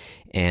record.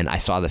 And I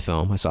saw the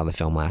film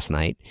last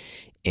night,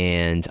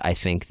 and I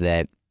think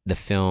that the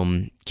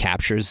film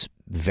captures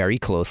very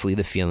closely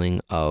the feeling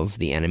of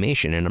the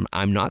animation. And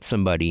I'm not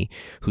somebody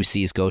who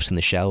sees Ghost in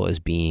the Shell as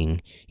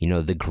being,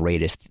 the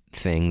greatest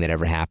thing that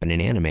ever happened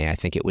in anime. I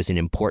think it was an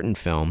important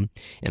film,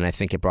 and I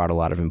think it brought a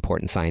lot of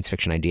important science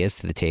fiction ideas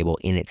to the table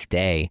in its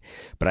day.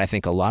 But I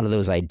think a lot of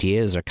those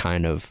ideas are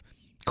kind of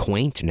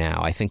quaint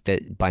now. I think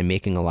that by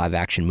making a live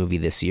action movie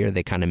this year,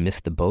 they kind of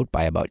missed the boat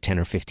by about 10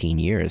 or 15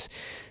 years.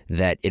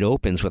 That it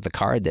opens with a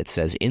card that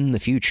says, in the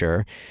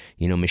future,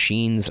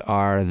 machines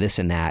are this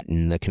and that,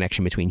 and the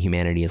connection between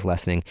humanity is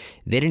lessening.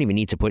 They didn't even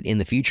need to put in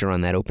the future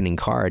on that opening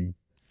card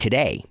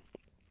today.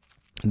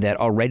 That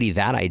already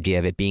that idea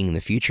of it being in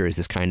the future is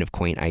this kind of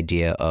quaint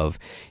idea of,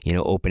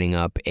 opening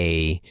up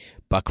a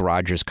Buck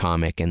Rogers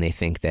comic and they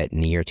think that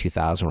in the year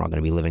 2000 we're all going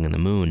to be living on the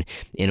moon.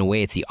 In a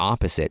way, it's the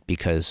opposite,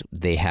 because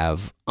they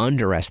have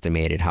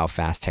underestimated how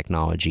fast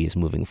technology is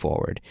moving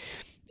forward.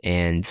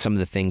 And some of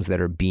the things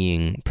that are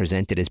being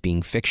presented as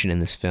being fiction in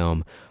this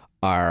film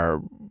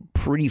are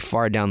pretty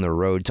far down the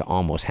road to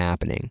almost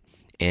happening.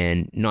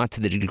 And not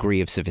to the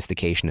degree of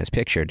sophistication as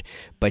pictured,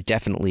 but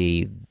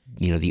definitely,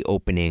 the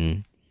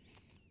opening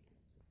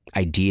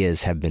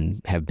ideas have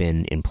been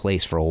in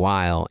place for a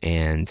while,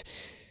 and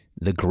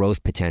the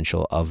growth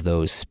potential of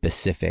those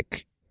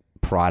specific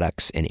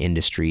products and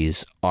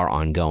industries are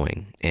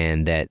ongoing,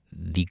 and that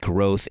the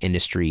growth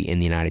industry in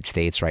the United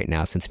States right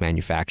now, since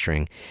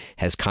manufacturing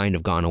has kind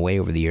of gone away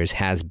over the years,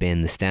 has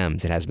been the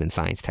STEMs. It has been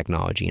science,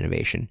 technology,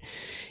 innovation.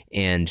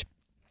 And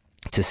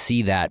to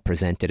see that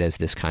presented as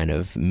this kind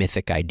of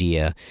mythic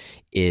idea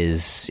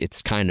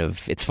it's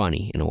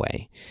funny in a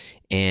way.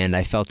 And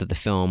I felt that the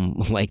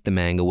film, like the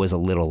manga, was a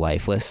little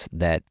lifeless,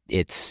 that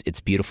it's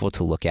beautiful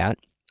to look at.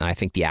 I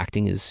think the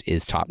acting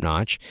is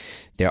top-notch.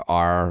 There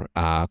are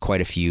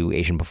quite a few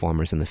Asian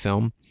performers in the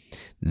film.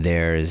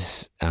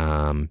 There's,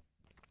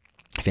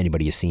 if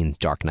anybody has seen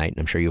Dark Knight, and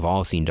I'm sure you've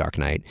all seen Dark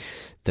Knight,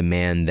 the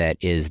man that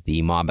is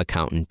the mob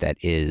accountant that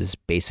is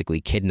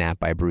basically kidnapped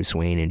by Bruce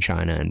Wayne in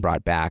China and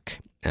brought back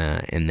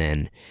and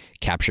then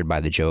captured by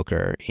the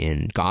Joker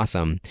in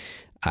Gotham,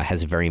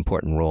 has a very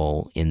important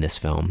role in this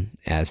film,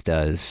 as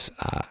does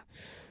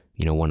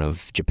one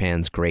of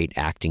Japan's great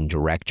acting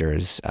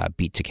directors,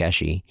 Beat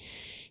Takeshi.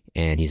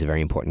 And he's a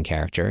very important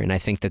character. And I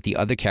think that the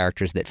other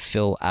characters that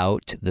fill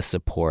out the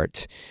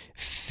support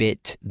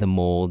fit the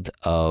mold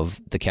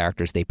of the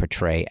characters they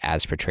portray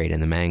as portrayed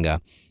in the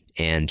manga.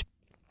 And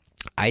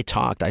I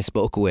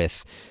spoke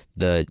with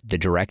the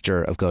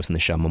director of Ghost in the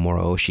Shell,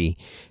 Mamoru Oshii,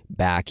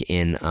 back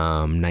in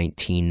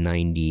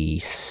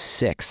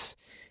 1996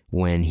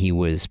 when he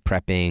was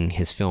prepping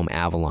his film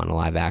Avalon, a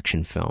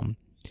live-action film.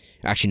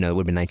 Actually, no, it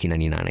would have been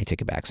 1999. I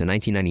take it back. So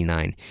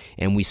 1999.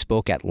 And we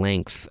spoke at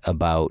length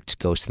about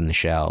Ghost in the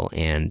Shell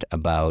and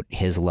about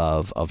his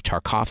love of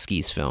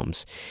Tarkovsky's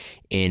films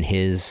and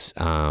his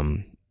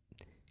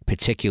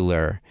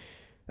particular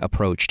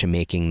approach to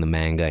making the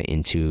manga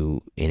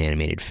into an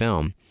animated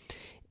film.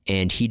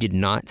 And he did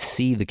not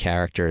see the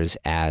characters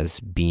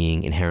as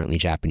being inherently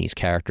Japanese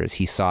characters.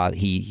 He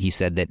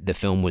said that the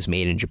film was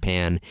made in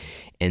Japan,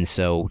 and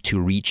so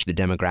to reach the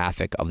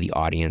demographic of the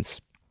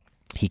audience,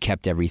 he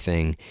kept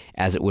everything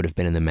as it would have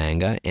been in the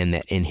manga, and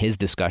that in his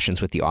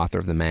discussions with the author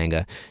of the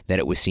manga, that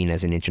it was seen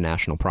as an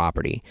international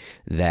property,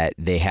 that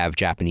they have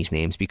Japanese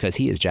names because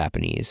he is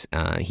Japanese.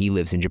 He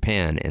lives in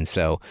Japan, and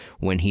so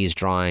when he's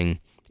drawing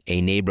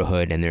a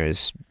neighborhood and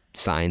there's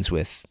signs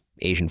with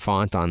Asian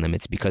font on them,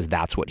 it's because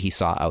that's what he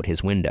saw out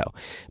his window,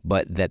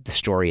 but that the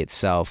story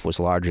itself was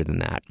larger than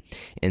that.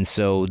 And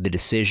so the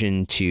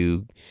decision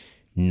to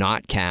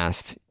not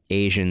cast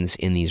Asians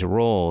in these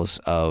roles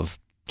of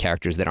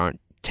characters that aren't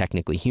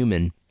technically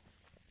human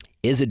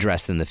is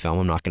addressed in the film.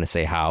 I'm not going to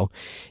say how,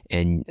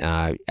 and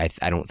I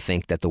don't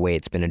think that the way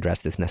it's been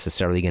addressed is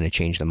necessarily going to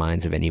change the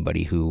minds of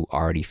anybody who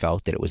already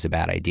felt that it was a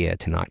bad idea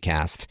to not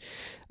cast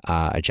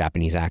a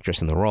Japanese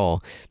actress in the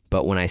role.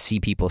 But when I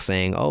see people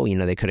saying, oh,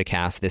 they could have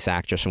cast this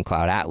actress from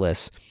Cloud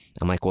Atlas,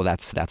 I'm like, well,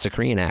 that's a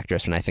Korean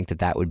actress. And I think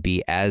that would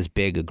be as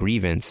big a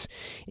grievance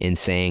in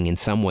saying in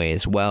some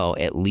ways, well,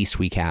 at least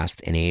we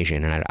cast an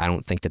Asian. And I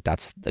don't think that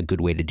that's a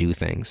good way to do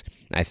things.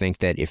 I think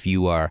that if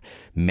you are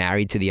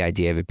married to the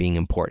idea of it being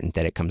important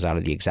that it comes out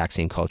of the exact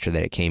same culture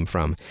that it came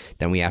from,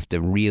 then we have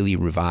to really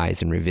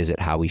revise and revisit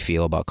how we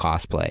feel about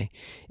cosplay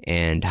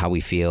and how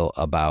we feel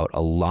about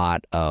a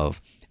lot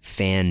of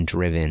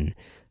fan-driven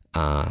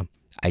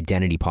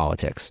identity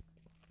politics.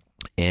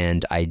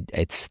 And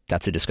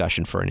that's a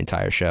discussion for an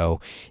entire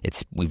show.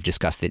 We've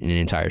discussed it in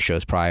entire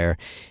shows prior,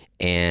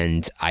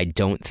 and I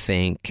don't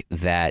think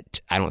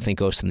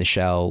Ghost in the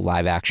Shell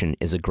live action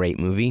is a great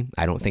movie.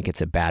 I don't think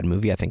it's a bad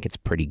movie. I think it's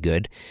pretty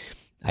good.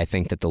 I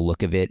think that the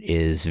look of it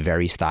is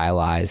very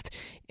stylized,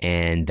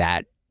 and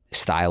that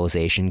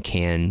stylization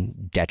can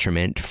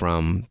detriment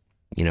from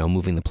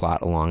moving the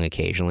plot along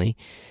occasionally.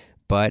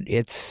 But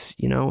it's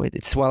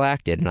well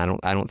acted, and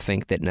I don't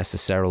think that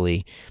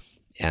necessarily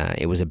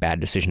it was a bad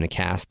decision to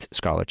cast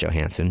Scarlett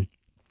Johansson,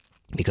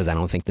 because I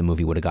don't think the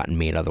movie would have gotten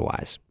made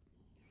otherwise.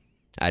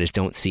 I just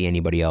don't see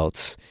anybody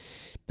else.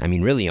 I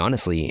mean, really,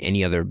 honestly,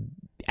 any other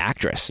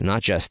actress,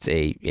 not just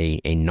a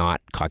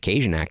not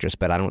Caucasian actress,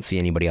 but I don't see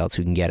anybody else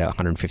who can get a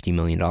 $150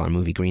 million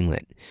movie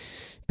greenlit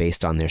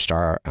based on their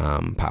star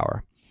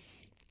power.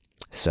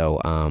 So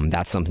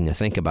that's something to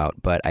think about.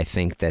 But I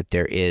think that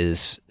there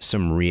is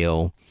some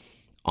real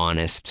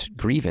honest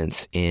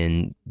grievance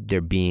in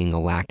there being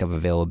a lack of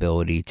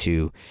availability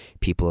to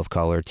people of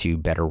color to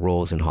better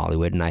roles in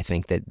Hollywood. And I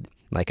think that,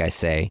 like I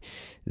say,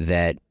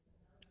 that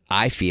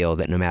I feel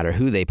that no matter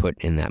who they put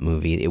in that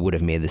movie, it would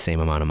have made the same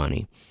amount of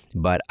money.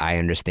 But I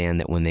understand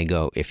that when they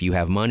go, if you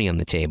have money on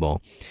the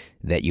table,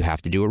 that you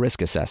have to do a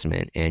risk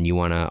assessment and you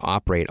want to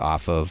operate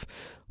off of,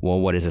 well,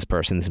 what is this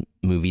person's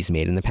movies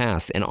made in the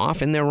past? And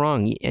often they're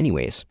wrong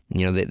anyways.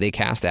 They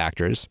cast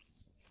actors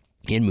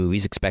in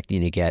movies expecting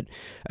to get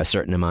a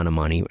certain amount of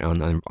money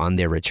on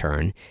their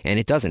return, and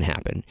it doesn't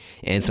happen.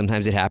 And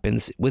sometimes it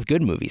happens with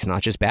good movies,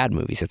 not just bad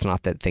movies. It's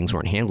not that things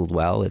weren't handled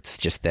well, it's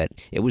just that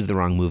it was the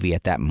wrong movie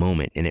at that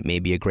moment, and it may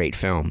be a great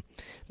film,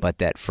 but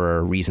that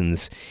for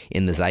reasons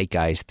in the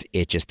zeitgeist,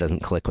 it just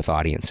doesn't click with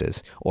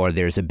audiences. Or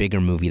there's a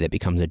bigger movie that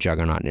becomes a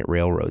juggernaut and it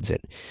railroads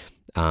it.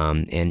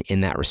 And in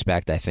that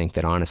respect, I think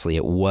that honestly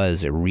it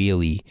was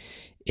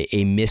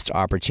a missed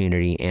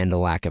opportunity and a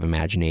lack of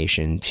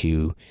imagination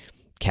to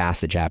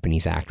cast a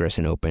Japanese actress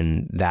and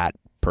open that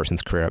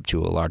person's career up to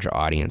a larger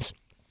audience.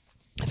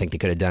 I think they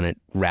could have done it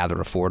rather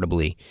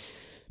affordably,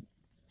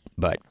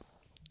 but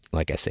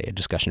like I say, a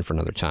discussion for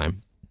another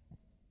time.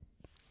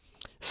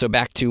 So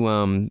back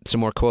to some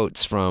more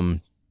quotes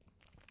from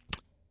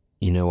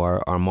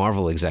our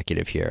Marvel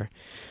executive here.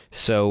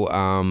 So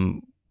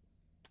I'm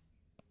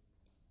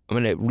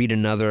going to read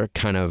another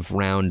kind of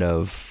round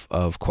of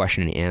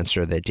question and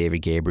answer that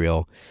David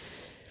Gabriel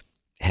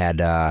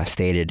had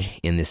stated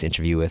in this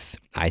interview with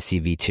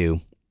ICV2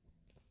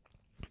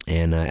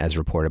 and as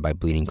reported by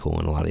Bleeding Cool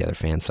and a lot of the other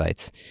fan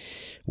sites.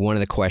 One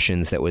of the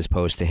questions that was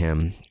posed to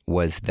him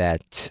was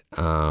that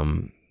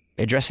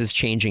addresses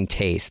changing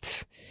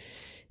tastes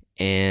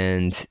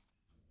and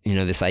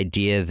this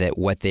idea that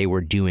what they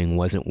were doing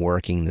wasn't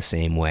working the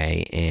same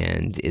way,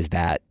 and is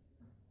that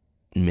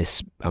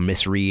a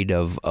misread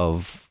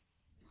of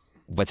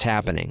what's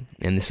happening?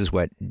 And this is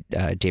what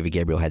David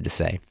Gabriel had to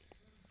say.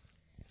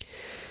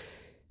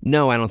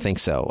 No, I don't think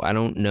so. I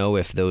don't know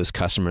if those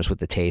customers with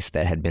the taste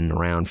that had been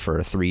around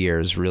for 3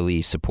 years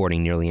really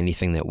supporting nearly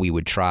anything that we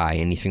would try,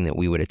 anything that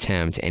we would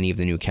attempt, any of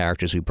the new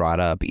characters we brought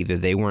up. Either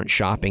they weren't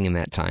shopping in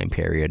that time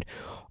period,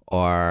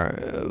 or,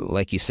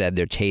 like you said,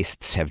 their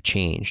tastes have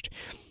changed.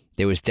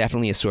 There was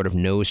definitely a sort of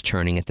nose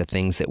turning at the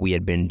things that we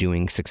had been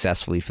doing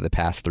successfully for the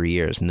past 3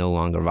 years, no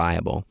longer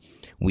viable.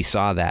 We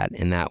saw that,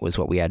 and that was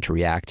what we had to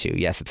react to.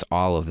 Yes, it's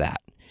all of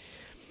that.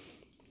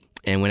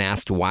 And when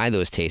asked why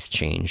those tastes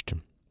changed,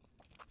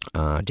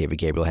 David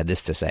Gabriel had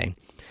this to say: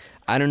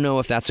 "I don't know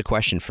if that's a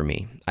question for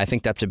me. I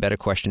think that's a better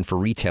question for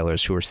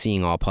retailers who are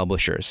seeing all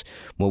publishers.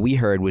 What we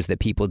heard was that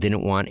people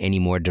didn't want any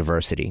more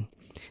diversity.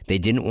 They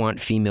didn't want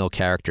female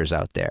characters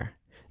out there.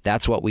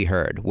 That's what we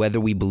heard, whether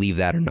we believe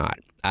that or not.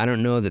 I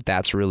don't know that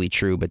that's really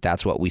true, but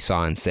that's what we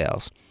saw in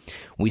sales.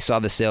 We saw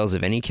the sales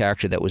of any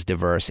character that was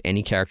diverse,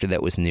 any character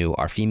that was new,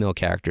 our female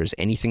characters,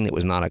 anything that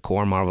was not a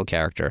core Marvel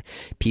character,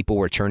 people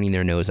were turning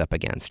their nose up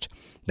against.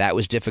 That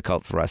was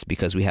difficult for us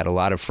because we had a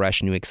lot of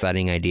fresh, new,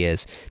 exciting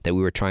ideas that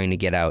we were trying to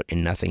get out,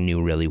 and nothing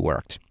new really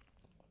worked."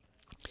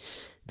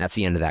 That's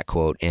the end of that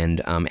quote.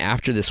 And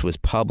after this was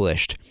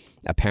published,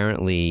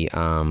 apparently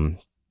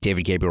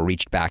David Gabriel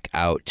reached back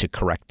out to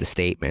correct the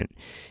statement.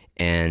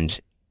 And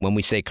when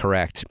we say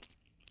correct,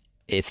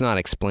 it's not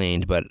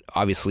explained, but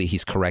obviously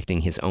he's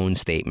correcting his own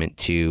statement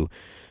to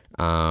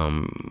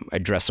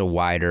address a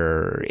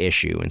wider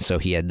issue. And so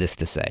he had this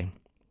to say: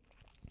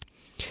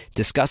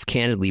 "Discussed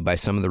candidly by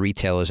some of the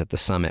retailers at the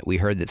summit, we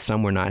heard that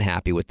some were not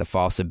happy with the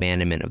false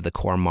abandonment of the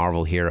core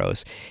Marvel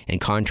heroes,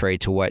 and contrary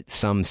to what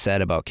some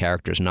said about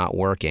characters not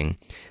working,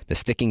 the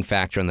sticking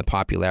factor in the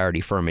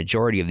popularity for a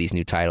majority of these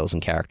new titles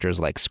and characters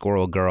like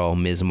Squirrel Girl,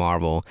 Ms.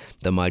 Marvel,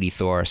 The Mighty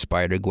Thor,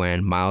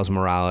 Spider-Gwen, Miles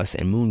Morales,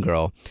 and Moon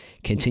Girl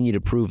continue to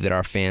prove that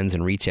our fans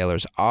and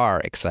retailers are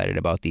excited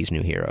about these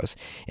new heroes.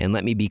 And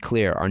let me be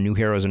clear, our new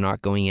heroes are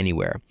not going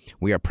anywhere.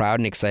 We are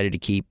proud and excited to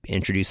keep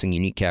introducing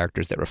unique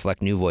characters that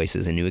reflect new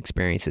voices and new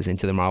experiences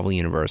into the Marvel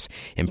Universe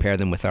and pair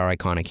them with our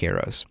iconic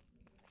heroes.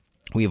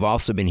 We have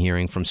also been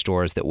hearing from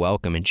stores that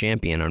welcome and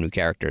champion our new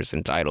characters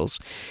and titles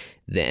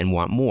and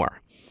want more.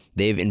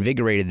 They've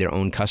invigorated their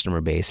own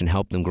customer base and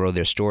helped them grow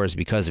their stores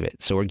because of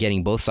it. So we're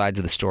getting both sides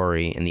of the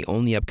story, and the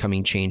only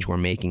upcoming change we're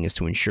making is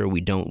to ensure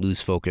we don't lose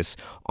focus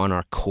on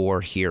our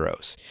core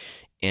heroes."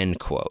 End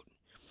quote.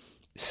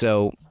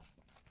 So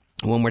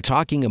when we're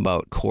talking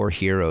about core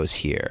heroes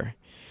here,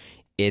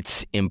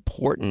 it's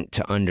important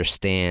to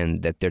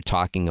understand that they're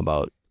talking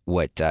about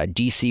what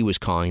DC was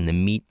calling the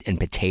meat and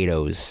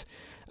potatoes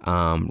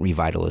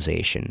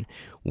revitalization,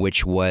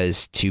 which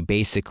was to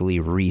basically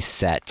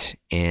reset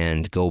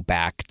and go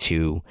back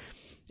to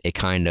a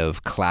kind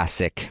of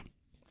classic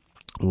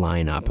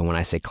lineup. And when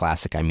I say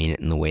classic, I mean it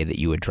in the way that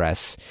you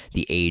address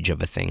the age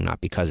of a thing, not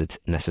because it's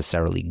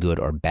necessarily good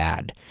or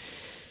bad.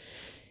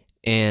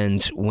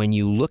 And when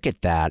you look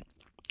at that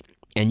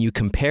and you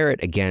compare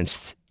it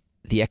against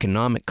the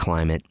economic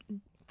climate,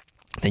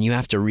 then you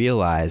have to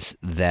realize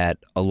that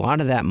a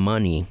lot of that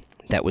money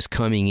that was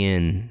coming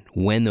in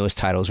when those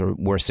titles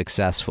were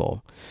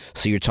successful,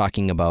 so you're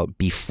talking about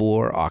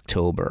before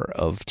October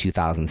of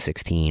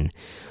 2016,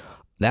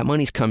 that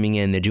money's coming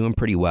in, they're doing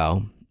pretty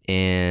well,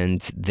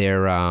 and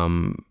they're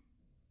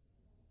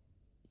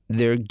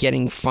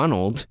getting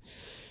funneled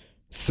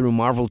through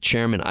Marvel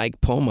chairman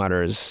Ike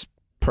Perlmutter's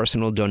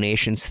personal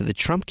donations to the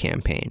Trump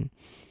campaign.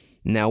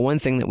 Now, one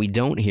thing that we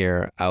don't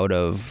hear out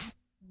of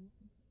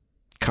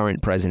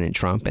current President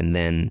Trump and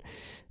then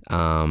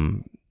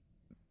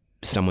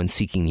someone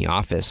seeking the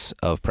office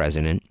of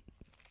president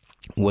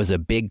was a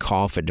big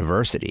call for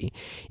diversity.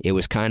 It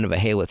was kind of a,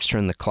 hey, let's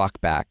turn the clock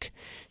back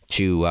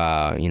to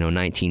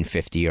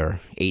 1950 or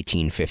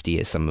 1850,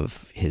 as some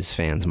of his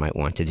fans might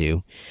want to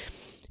do.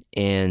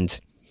 And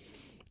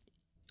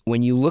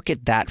when you look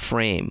at that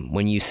frame,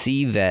 when you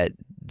see that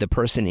the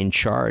person in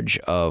charge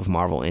of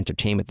Marvel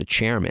Entertainment, the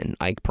chairman,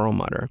 Ike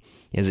Perlmutter,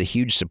 is a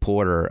huge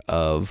supporter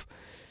of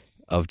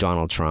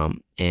Donald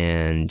Trump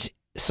and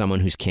someone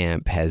whose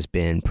camp has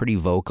been pretty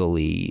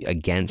vocally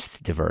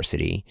against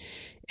diversity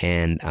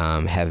and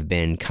have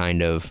been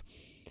kind of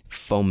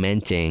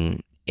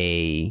fomenting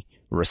a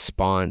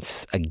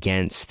response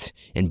against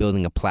and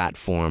building a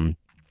platform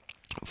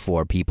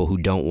for people who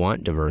don't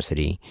want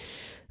diversity.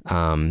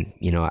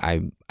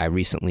 I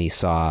recently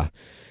saw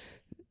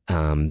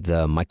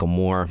the Michael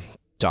Moore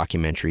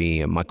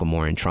documentary, Michael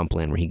Moore in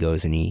Trumpland, where he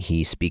goes and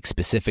he speaks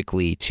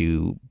specifically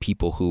to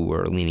people who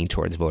were leaning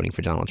towards voting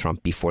for Donald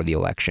Trump before the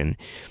election.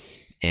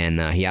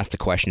 And he asked a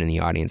question in the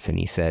audience, and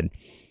he said,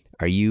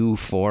 "Are you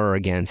for or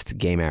against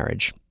gay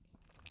marriage?"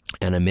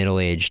 And a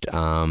middle-aged,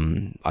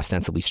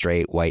 ostensibly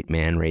straight white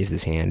man raised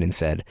his hand and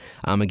said,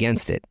 "I'm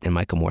against it." And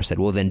Michael Moore said,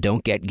 "Well, then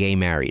don't get gay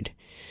married."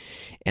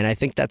 And I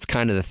think that's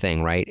kind of the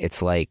thing, right?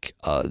 It's like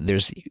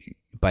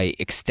by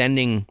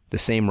extending the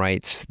same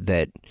rights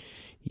that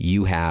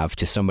you have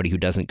to somebody who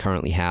doesn't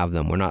currently have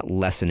them, we're not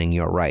lessening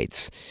your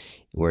rights.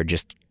 We're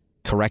just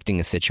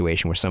correcting a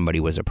situation where somebody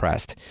was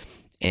oppressed.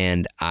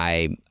 And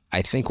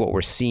I think what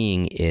we're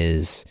seeing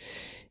is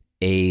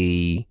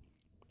a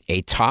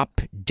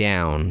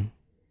top-down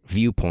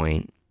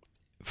viewpoint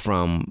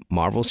from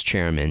Marvel's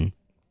chairman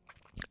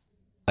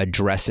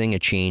addressing a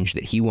change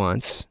that he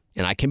wants.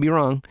 And I can be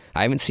wrong.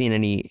 I haven't seen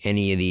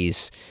any of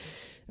these.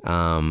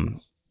 I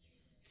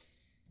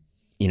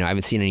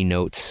haven't seen any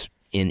notes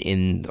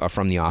in or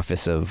from the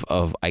office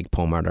of Ike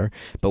Perlmutter.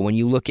 But when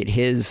you look at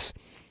his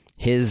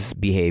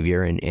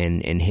behavior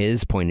and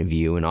his point of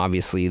view, and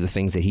obviously the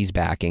things that he's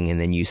backing, and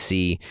then you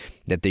see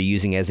that they're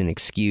using as an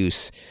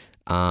excuse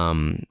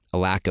a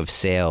lack of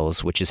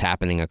sales, which is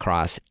happening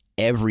across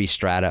every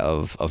strata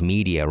of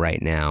media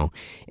right now,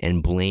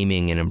 and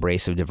blaming an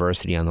embrace of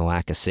diversity on the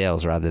lack of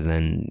sales rather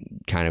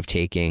than kind of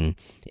taking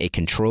a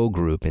control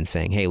group and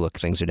saying, hey, look,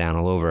 things are down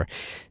all over,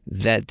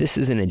 that this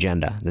is an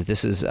agenda, that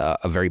this is a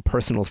very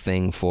personal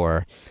thing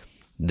for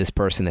this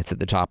person that's at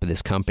the top of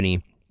this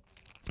company,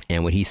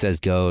 and what he says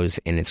goes,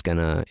 and it's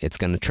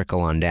gonna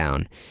trickle on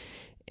down.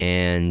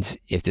 And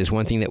if there's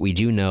one thing that we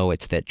do know,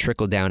 it's that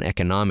trickle-down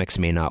economics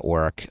may not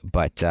work,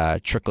 but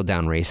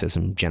trickle-down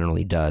racism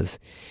generally does.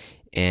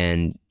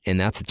 And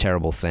that's a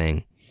terrible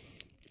thing.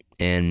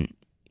 And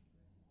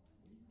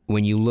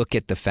when you look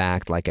at the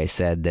fact, like I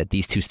said, that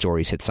these two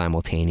stories hit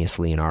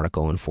simultaneously, an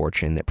article in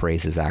Fortune that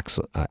praises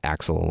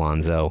Axel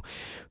Alonso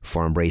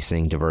for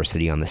embracing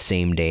diversity on the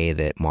same day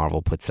that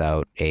Marvel puts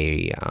out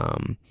a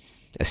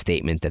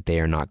statement that they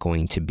are not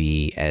going to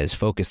be as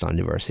focused on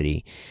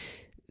diversity,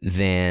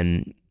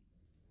 then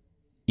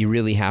you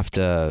really have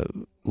to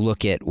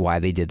look at why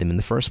they did them in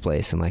the first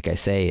place. And like I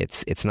say,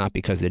 it's not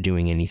because they're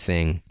doing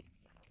anything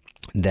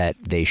that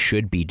they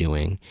should be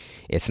doing.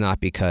 It's not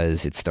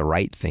because it's the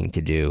right thing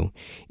to do.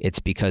 It's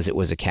because it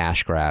was a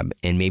cash grab.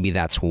 And maybe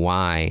that's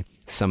why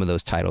some of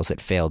those titles that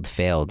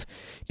failed,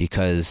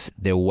 because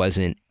there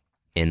wasn't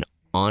an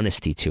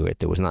honesty to it.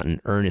 There was not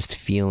an earnest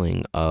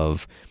feeling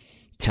of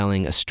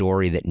telling a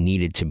story that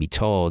needed to be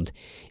told.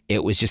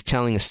 It was just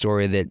telling a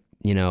story that,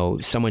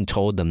 someone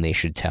told them they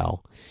should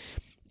tell.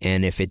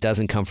 And if it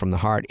doesn't come from the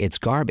heart, it's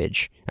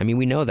garbage. I mean,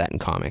 we know that in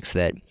comics,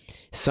 that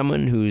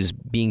someone who's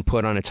being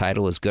put on a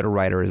title, as good a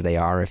writer as they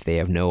are, if they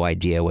have no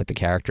idea what the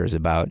character is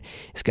about,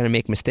 is going to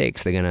make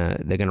mistakes. They're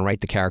gonna write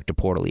the character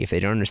poorly. If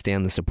they don't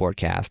understand the support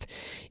cast,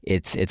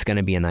 it's going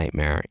to be a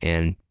nightmare.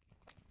 And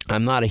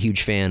I'm not a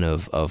huge fan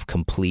of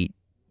complete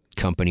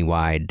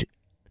company-wide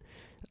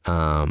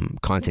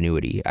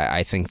continuity.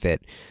 I think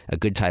that a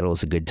good title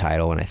is a good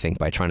title, and I think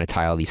by trying to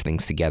tie all these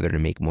things together to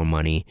make more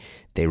money,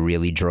 they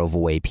really drove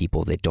away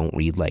people that don't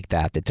read like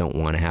that don't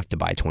want to have to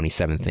buy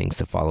 27 things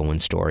to follow one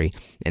story.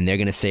 And they're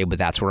going to say, but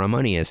that's where our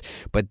money is.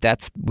 But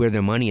that's where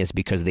their money is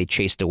because they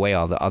chased away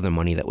all the other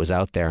money that was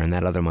out there, and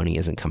that other money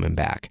isn't coming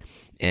back.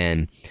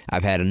 And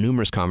I've had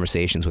numerous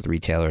conversations with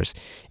retailers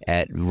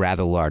at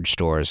rather large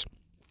stores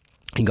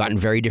and gotten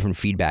very different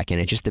feedback, and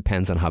it just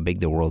depends on how big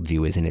the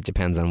worldview is, and it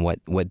depends on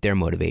what their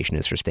motivation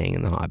is for staying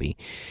in the hobby.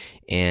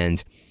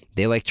 And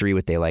they like to read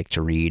what they like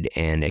to read,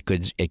 and at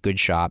good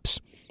shops,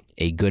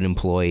 a good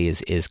employee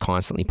is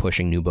constantly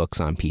pushing new books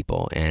on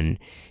people, and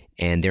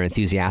they're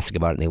enthusiastic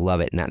about it, and they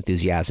love it, and that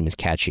enthusiasm is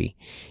catchy.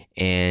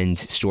 And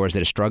stores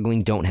that are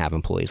struggling don't have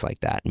employees like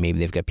that. Maybe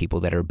they've got people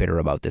that are bitter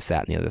about this,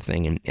 that, and the other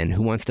thing. And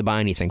who wants to buy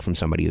anything from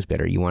somebody who's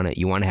bitter? You want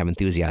to have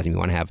enthusiasm. You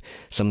want to have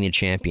something to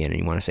champion, and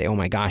you want to say, "Oh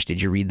my gosh,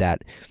 did you read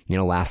that?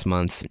 Last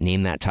month's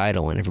Name That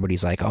Title?" And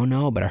everybody's like, "Oh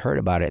no, but I heard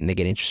about it," and they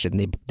get interested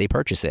and they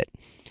purchase it.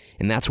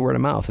 And that's word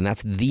of mouth, and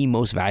that's the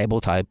most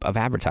valuable type of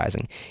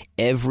advertising.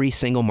 Every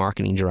single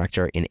marketing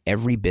director in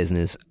every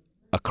business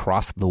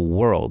across the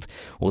world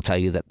will tell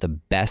you that the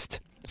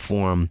best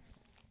form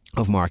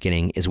of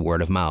marketing is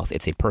word of mouth.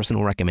 It's a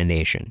personal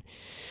recommendation.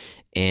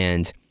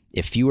 And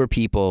if fewer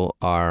people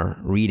are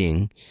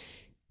reading,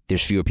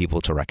 there's fewer people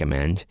to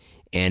recommend.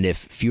 And if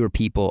fewer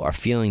people are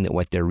feeling that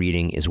what they're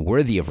reading is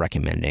worthy of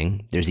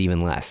recommending, there's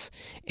even less.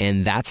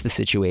 And that's the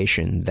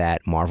situation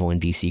that Marvel and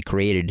DC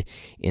created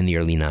in the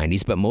early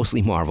 90s, but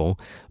mostly Marvel,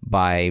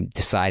 by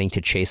deciding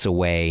to chase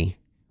away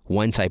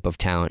one type of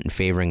talent and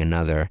favoring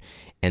another,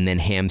 and then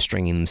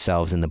hamstringing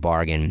themselves in the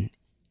bargain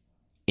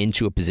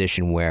into a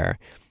position where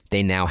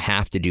they now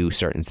have to do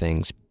certain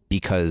things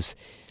because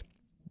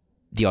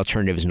the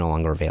alternative is no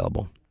longer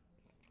available.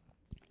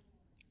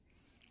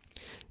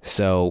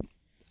 So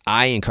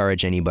I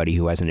encourage anybody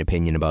who has an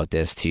opinion about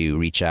this to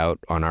reach out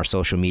on our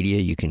social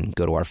media. You can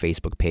go to our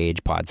Facebook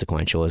page, Pod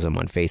Sequentialism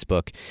on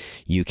Facebook.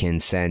 You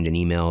can send an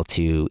email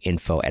to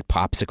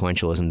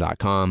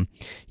info@popsequentialism.com.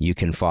 You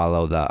can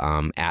follow the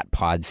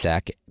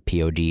 @Podsec,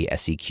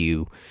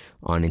 PODSEQ,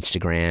 on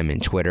Instagram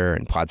and Twitter,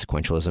 and Pod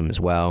Sequentialism as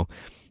well.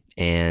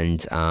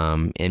 And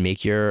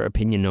make your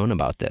opinion known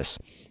about this,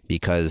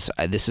 because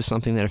this is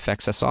something that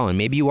affects us all. And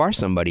maybe you are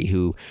somebody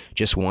who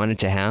just wanted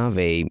to have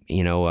a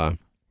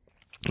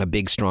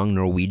big, strong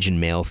Norwegian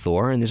male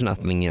Thor, and there's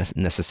nothing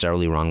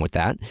necessarily wrong with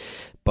that.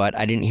 But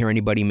I didn't hear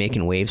anybody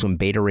making waves when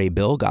Beta Ray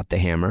Bill got the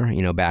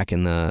hammer, back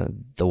in the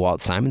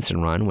Walt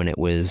Simonson run, when it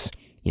was,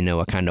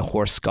 a kind of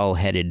horse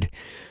skull-headed,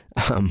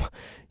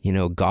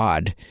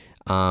 god.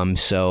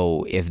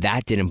 So if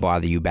that didn't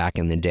bother you back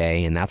in the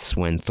day, and that's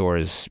when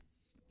Thor's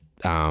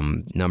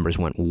numbers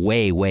went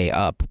way, way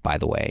up, by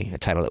the way, a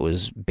title that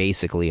was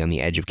basically on the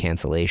edge of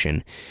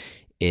cancellation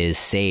is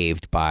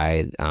saved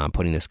by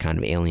putting this kind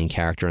of alien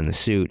character in the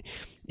suit.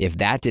 If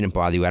that didn't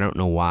bother you, I don't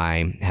know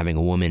why having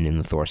a woman in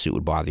the Thor suit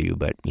would bother you,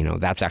 but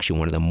that's actually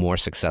one of the more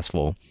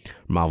successful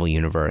Marvel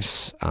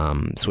Universe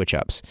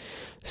switch-ups.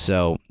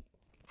 So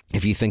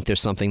if you think there's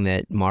something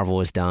that Marvel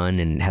has done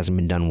and hasn't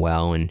been done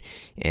well, and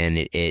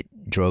it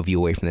drove you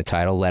away from the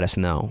title, let us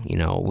know.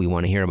 We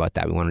want to hear about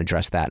that. We want to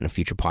address that in a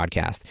future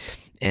podcast.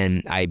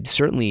 And I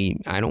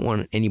don't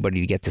want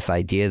anybody to get this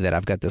idea that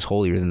I've got this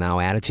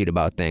holier-than-thou attitude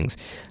about things.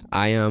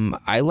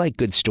 I like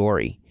good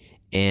story,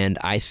 and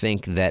I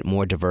think that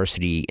more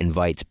diversity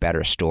invites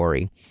better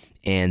story,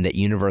 and that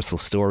universal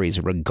stories,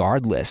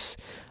 regardless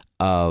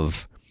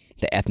of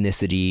the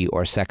ethnicity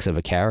or sex of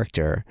a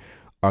character,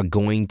 are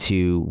going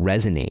to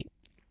resonate.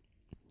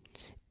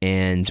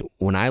 And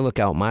when I look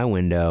out my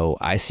window,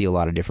 I see a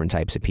lot of different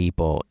types of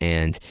people,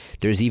 and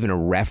there's even a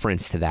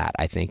reference to that,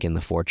 I think, in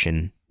the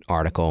Fortune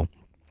article.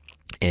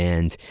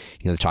 And,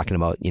 they're talking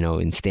about,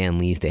 in Stan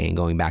Lee's day and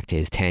going back to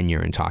his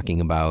tenure and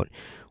talking about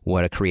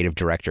what a creative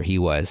director he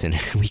was. And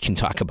we can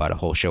talk about a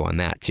whole show on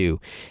that too.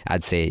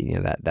 I'd say,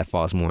 that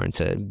falls more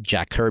into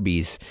Jack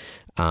Kirby's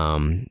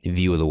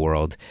view of the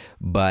world,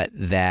 but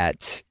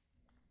that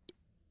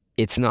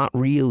it's not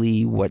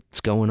really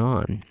what's going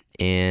on.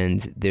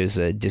 And there's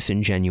a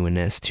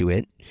disingenuousness to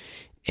it.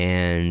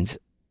 And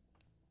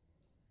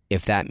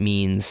if that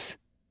means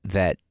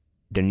that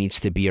there needs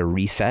to be a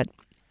reset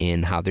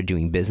in how they're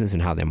doing business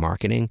and how they're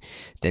marketing,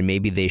 then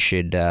maybe they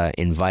should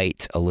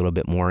invite a little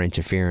bit more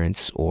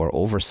interference or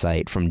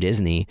oversight from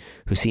Disney,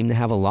 who seem to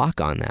have a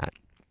lock on that,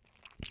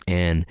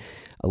 and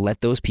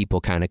let those people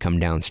kind of come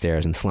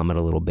downstairs and slum it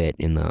a little bit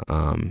in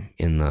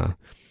the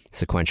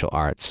sequential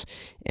arts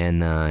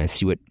and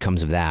see what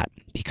comes of that.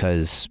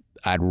 Because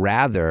I'd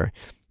rather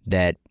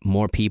that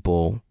more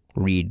people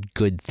read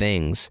good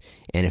things,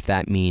 and if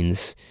that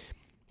means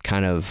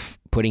kind of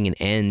putting an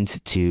end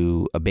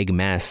to a big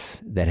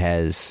mess that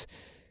has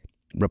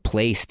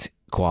replaced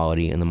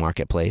quality in the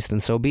marketplace, then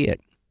so be it.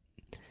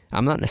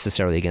 I'm not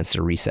necessarily against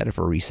a reset if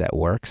a reset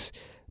works,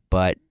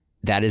 but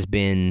that has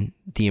been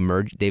the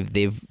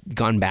they've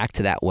gone back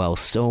to that well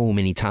so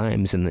many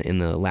times in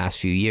the last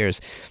few years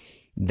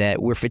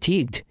that we're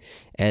fatigued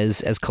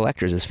as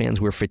collectors, as fans.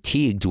 We're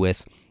fatigued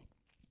with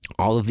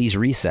all of these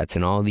resets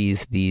and all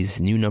these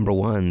new number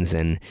ones,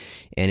 and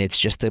it's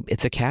just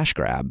it's a cash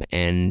grab,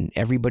 and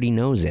everybody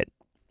knows it.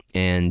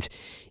 And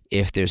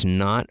if there's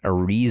not a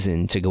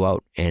reason to go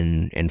out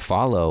and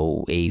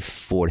follow a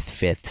 4th,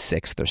 5th,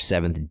 6th, or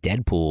 7th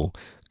Deadpool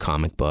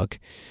comic book,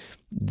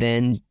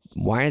 then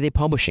why are they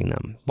publishing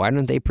them? Why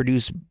don't they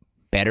produce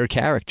better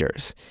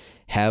characters,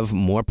 have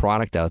more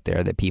product out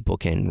there that people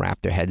can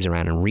wrap their heads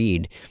around and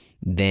read,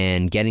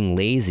 than getting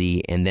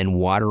lazy and then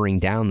watering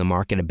down the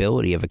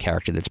marketability of a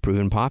character that's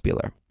proven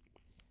popular?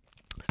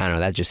 I don't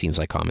know, that just seems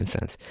like common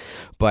sense.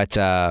 But,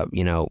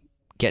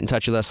 get in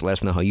touch with us. Let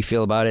us know how you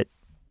feel about it.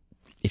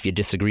 If you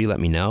disagree, let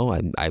me know.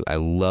 I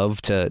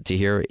love to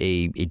hear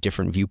a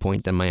different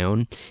viewpoint than my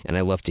own, and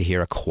I love to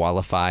hear a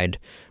qualified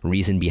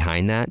reason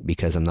behind that,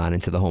 because I'm not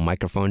into the whole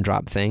microphone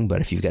drop thing.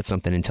 But if you've got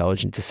something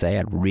intelligent to say,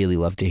 I'd really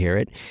love to hear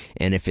it.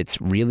 And if it's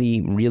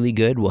really, really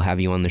good, we'll have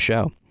you on the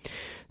show.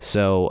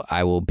 So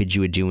I will bid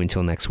you adieu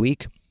until next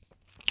week.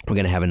 We're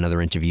going to have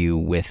another interview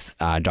with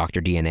Dr.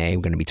 DNA.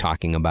 We're going to be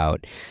talking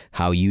about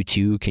how you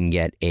too can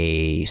get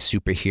a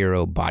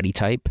superhero body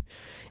type,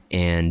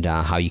 and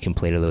how you can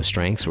play to those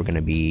strengths. We're going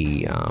to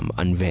be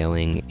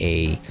unveiling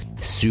a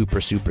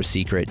super, super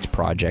secret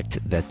project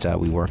that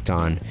we worked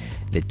on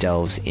that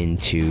delves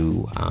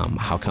into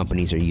how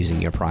companies are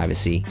using your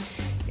privacy.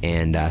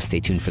 And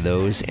stay tuned for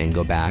those, and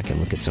go back and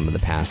look at some of the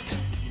past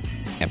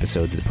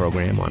episodes of the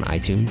program on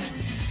iTunes.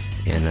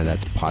 And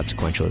that's Pod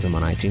Sequentialism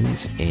on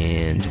iTunes.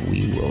 And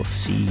we will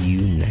see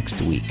you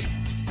next week.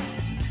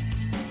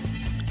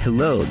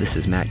 Hello, this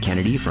is Matt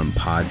Kennedy from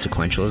Pod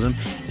Sequentialism,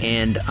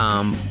 and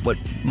what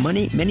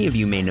many of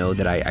you may know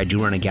that I do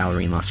run a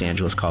gallery in Los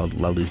Angeles called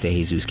La Luz de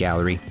Jesus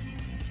Gallery.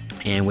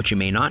 And what you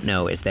may not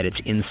know is that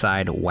it's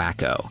inside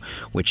Wacko,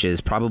 which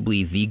is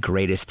probably the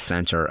greatest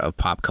center of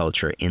pop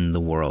culture in the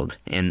world.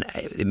 And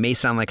it may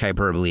sound like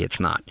hyperbole, it's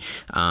not.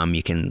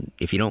 You can,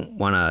 if you don't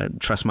want to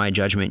trust my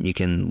judgment, you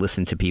can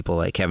listen to people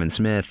like Kevin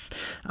Smith,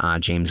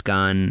 James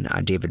Gunn,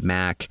 David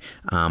Mack,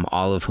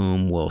 all of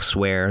whom will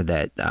swear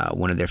that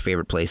one of their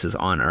favorite places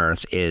on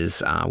earth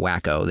is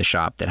Wacko, the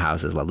shop that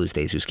houses La Luz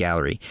de Jesus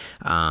Gallery.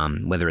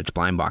 Whether it's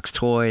blind box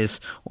toys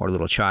or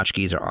little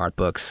tchotchkes or art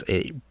books,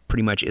 it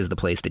pretty much is the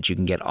place that you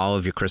can get all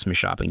of your Christmas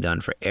shopping done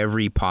for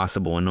every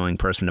possible annoying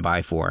person to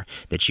buy for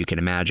that you can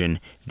imagine.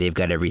 They've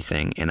got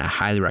everything, and I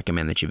highly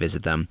recommend that you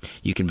visit them.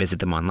 You can visit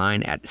them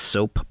online at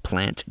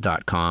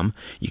soapplant.com.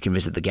 You can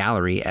visit the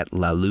gallery at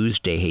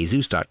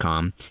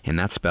laluzdejesus.com, and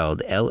that's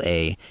spelled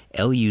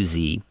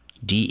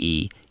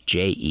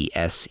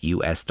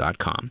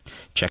LALUZDEJESUS.com.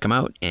 Check them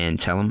out and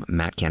tell them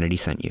Matt Kennedy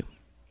sent you.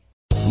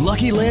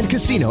 Lucky Land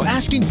Casino,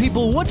 asking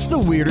people, what's the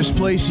weirdest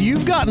place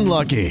you've gotten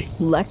lucky?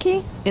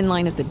 Lucky? In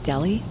line at the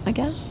deli, I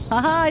guess?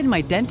 Aha, in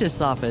my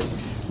dentist's office.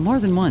 More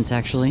than once,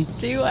 actually.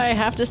 Do I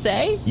have to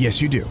say?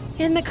 Yes, you do.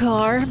 In the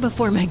car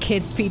before my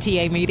kids'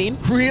 PTA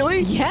meeting.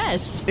 Really?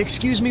 Yes.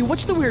 Excuse me,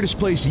 what's the weirdest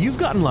place you've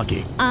gotten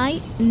lucky?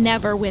 I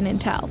never win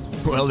and tell.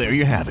 Well, there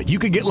you have it. You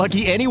can get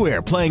lucky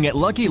anywhere, playing at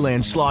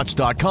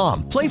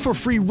LuckyLandSlots.com. Play for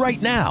free right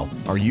now.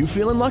 Are you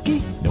feeling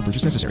lucky? No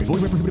purchase necessary.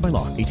 Void where prohibited by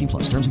law.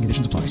 18+. Terms and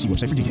conditions apply. See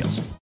website for details.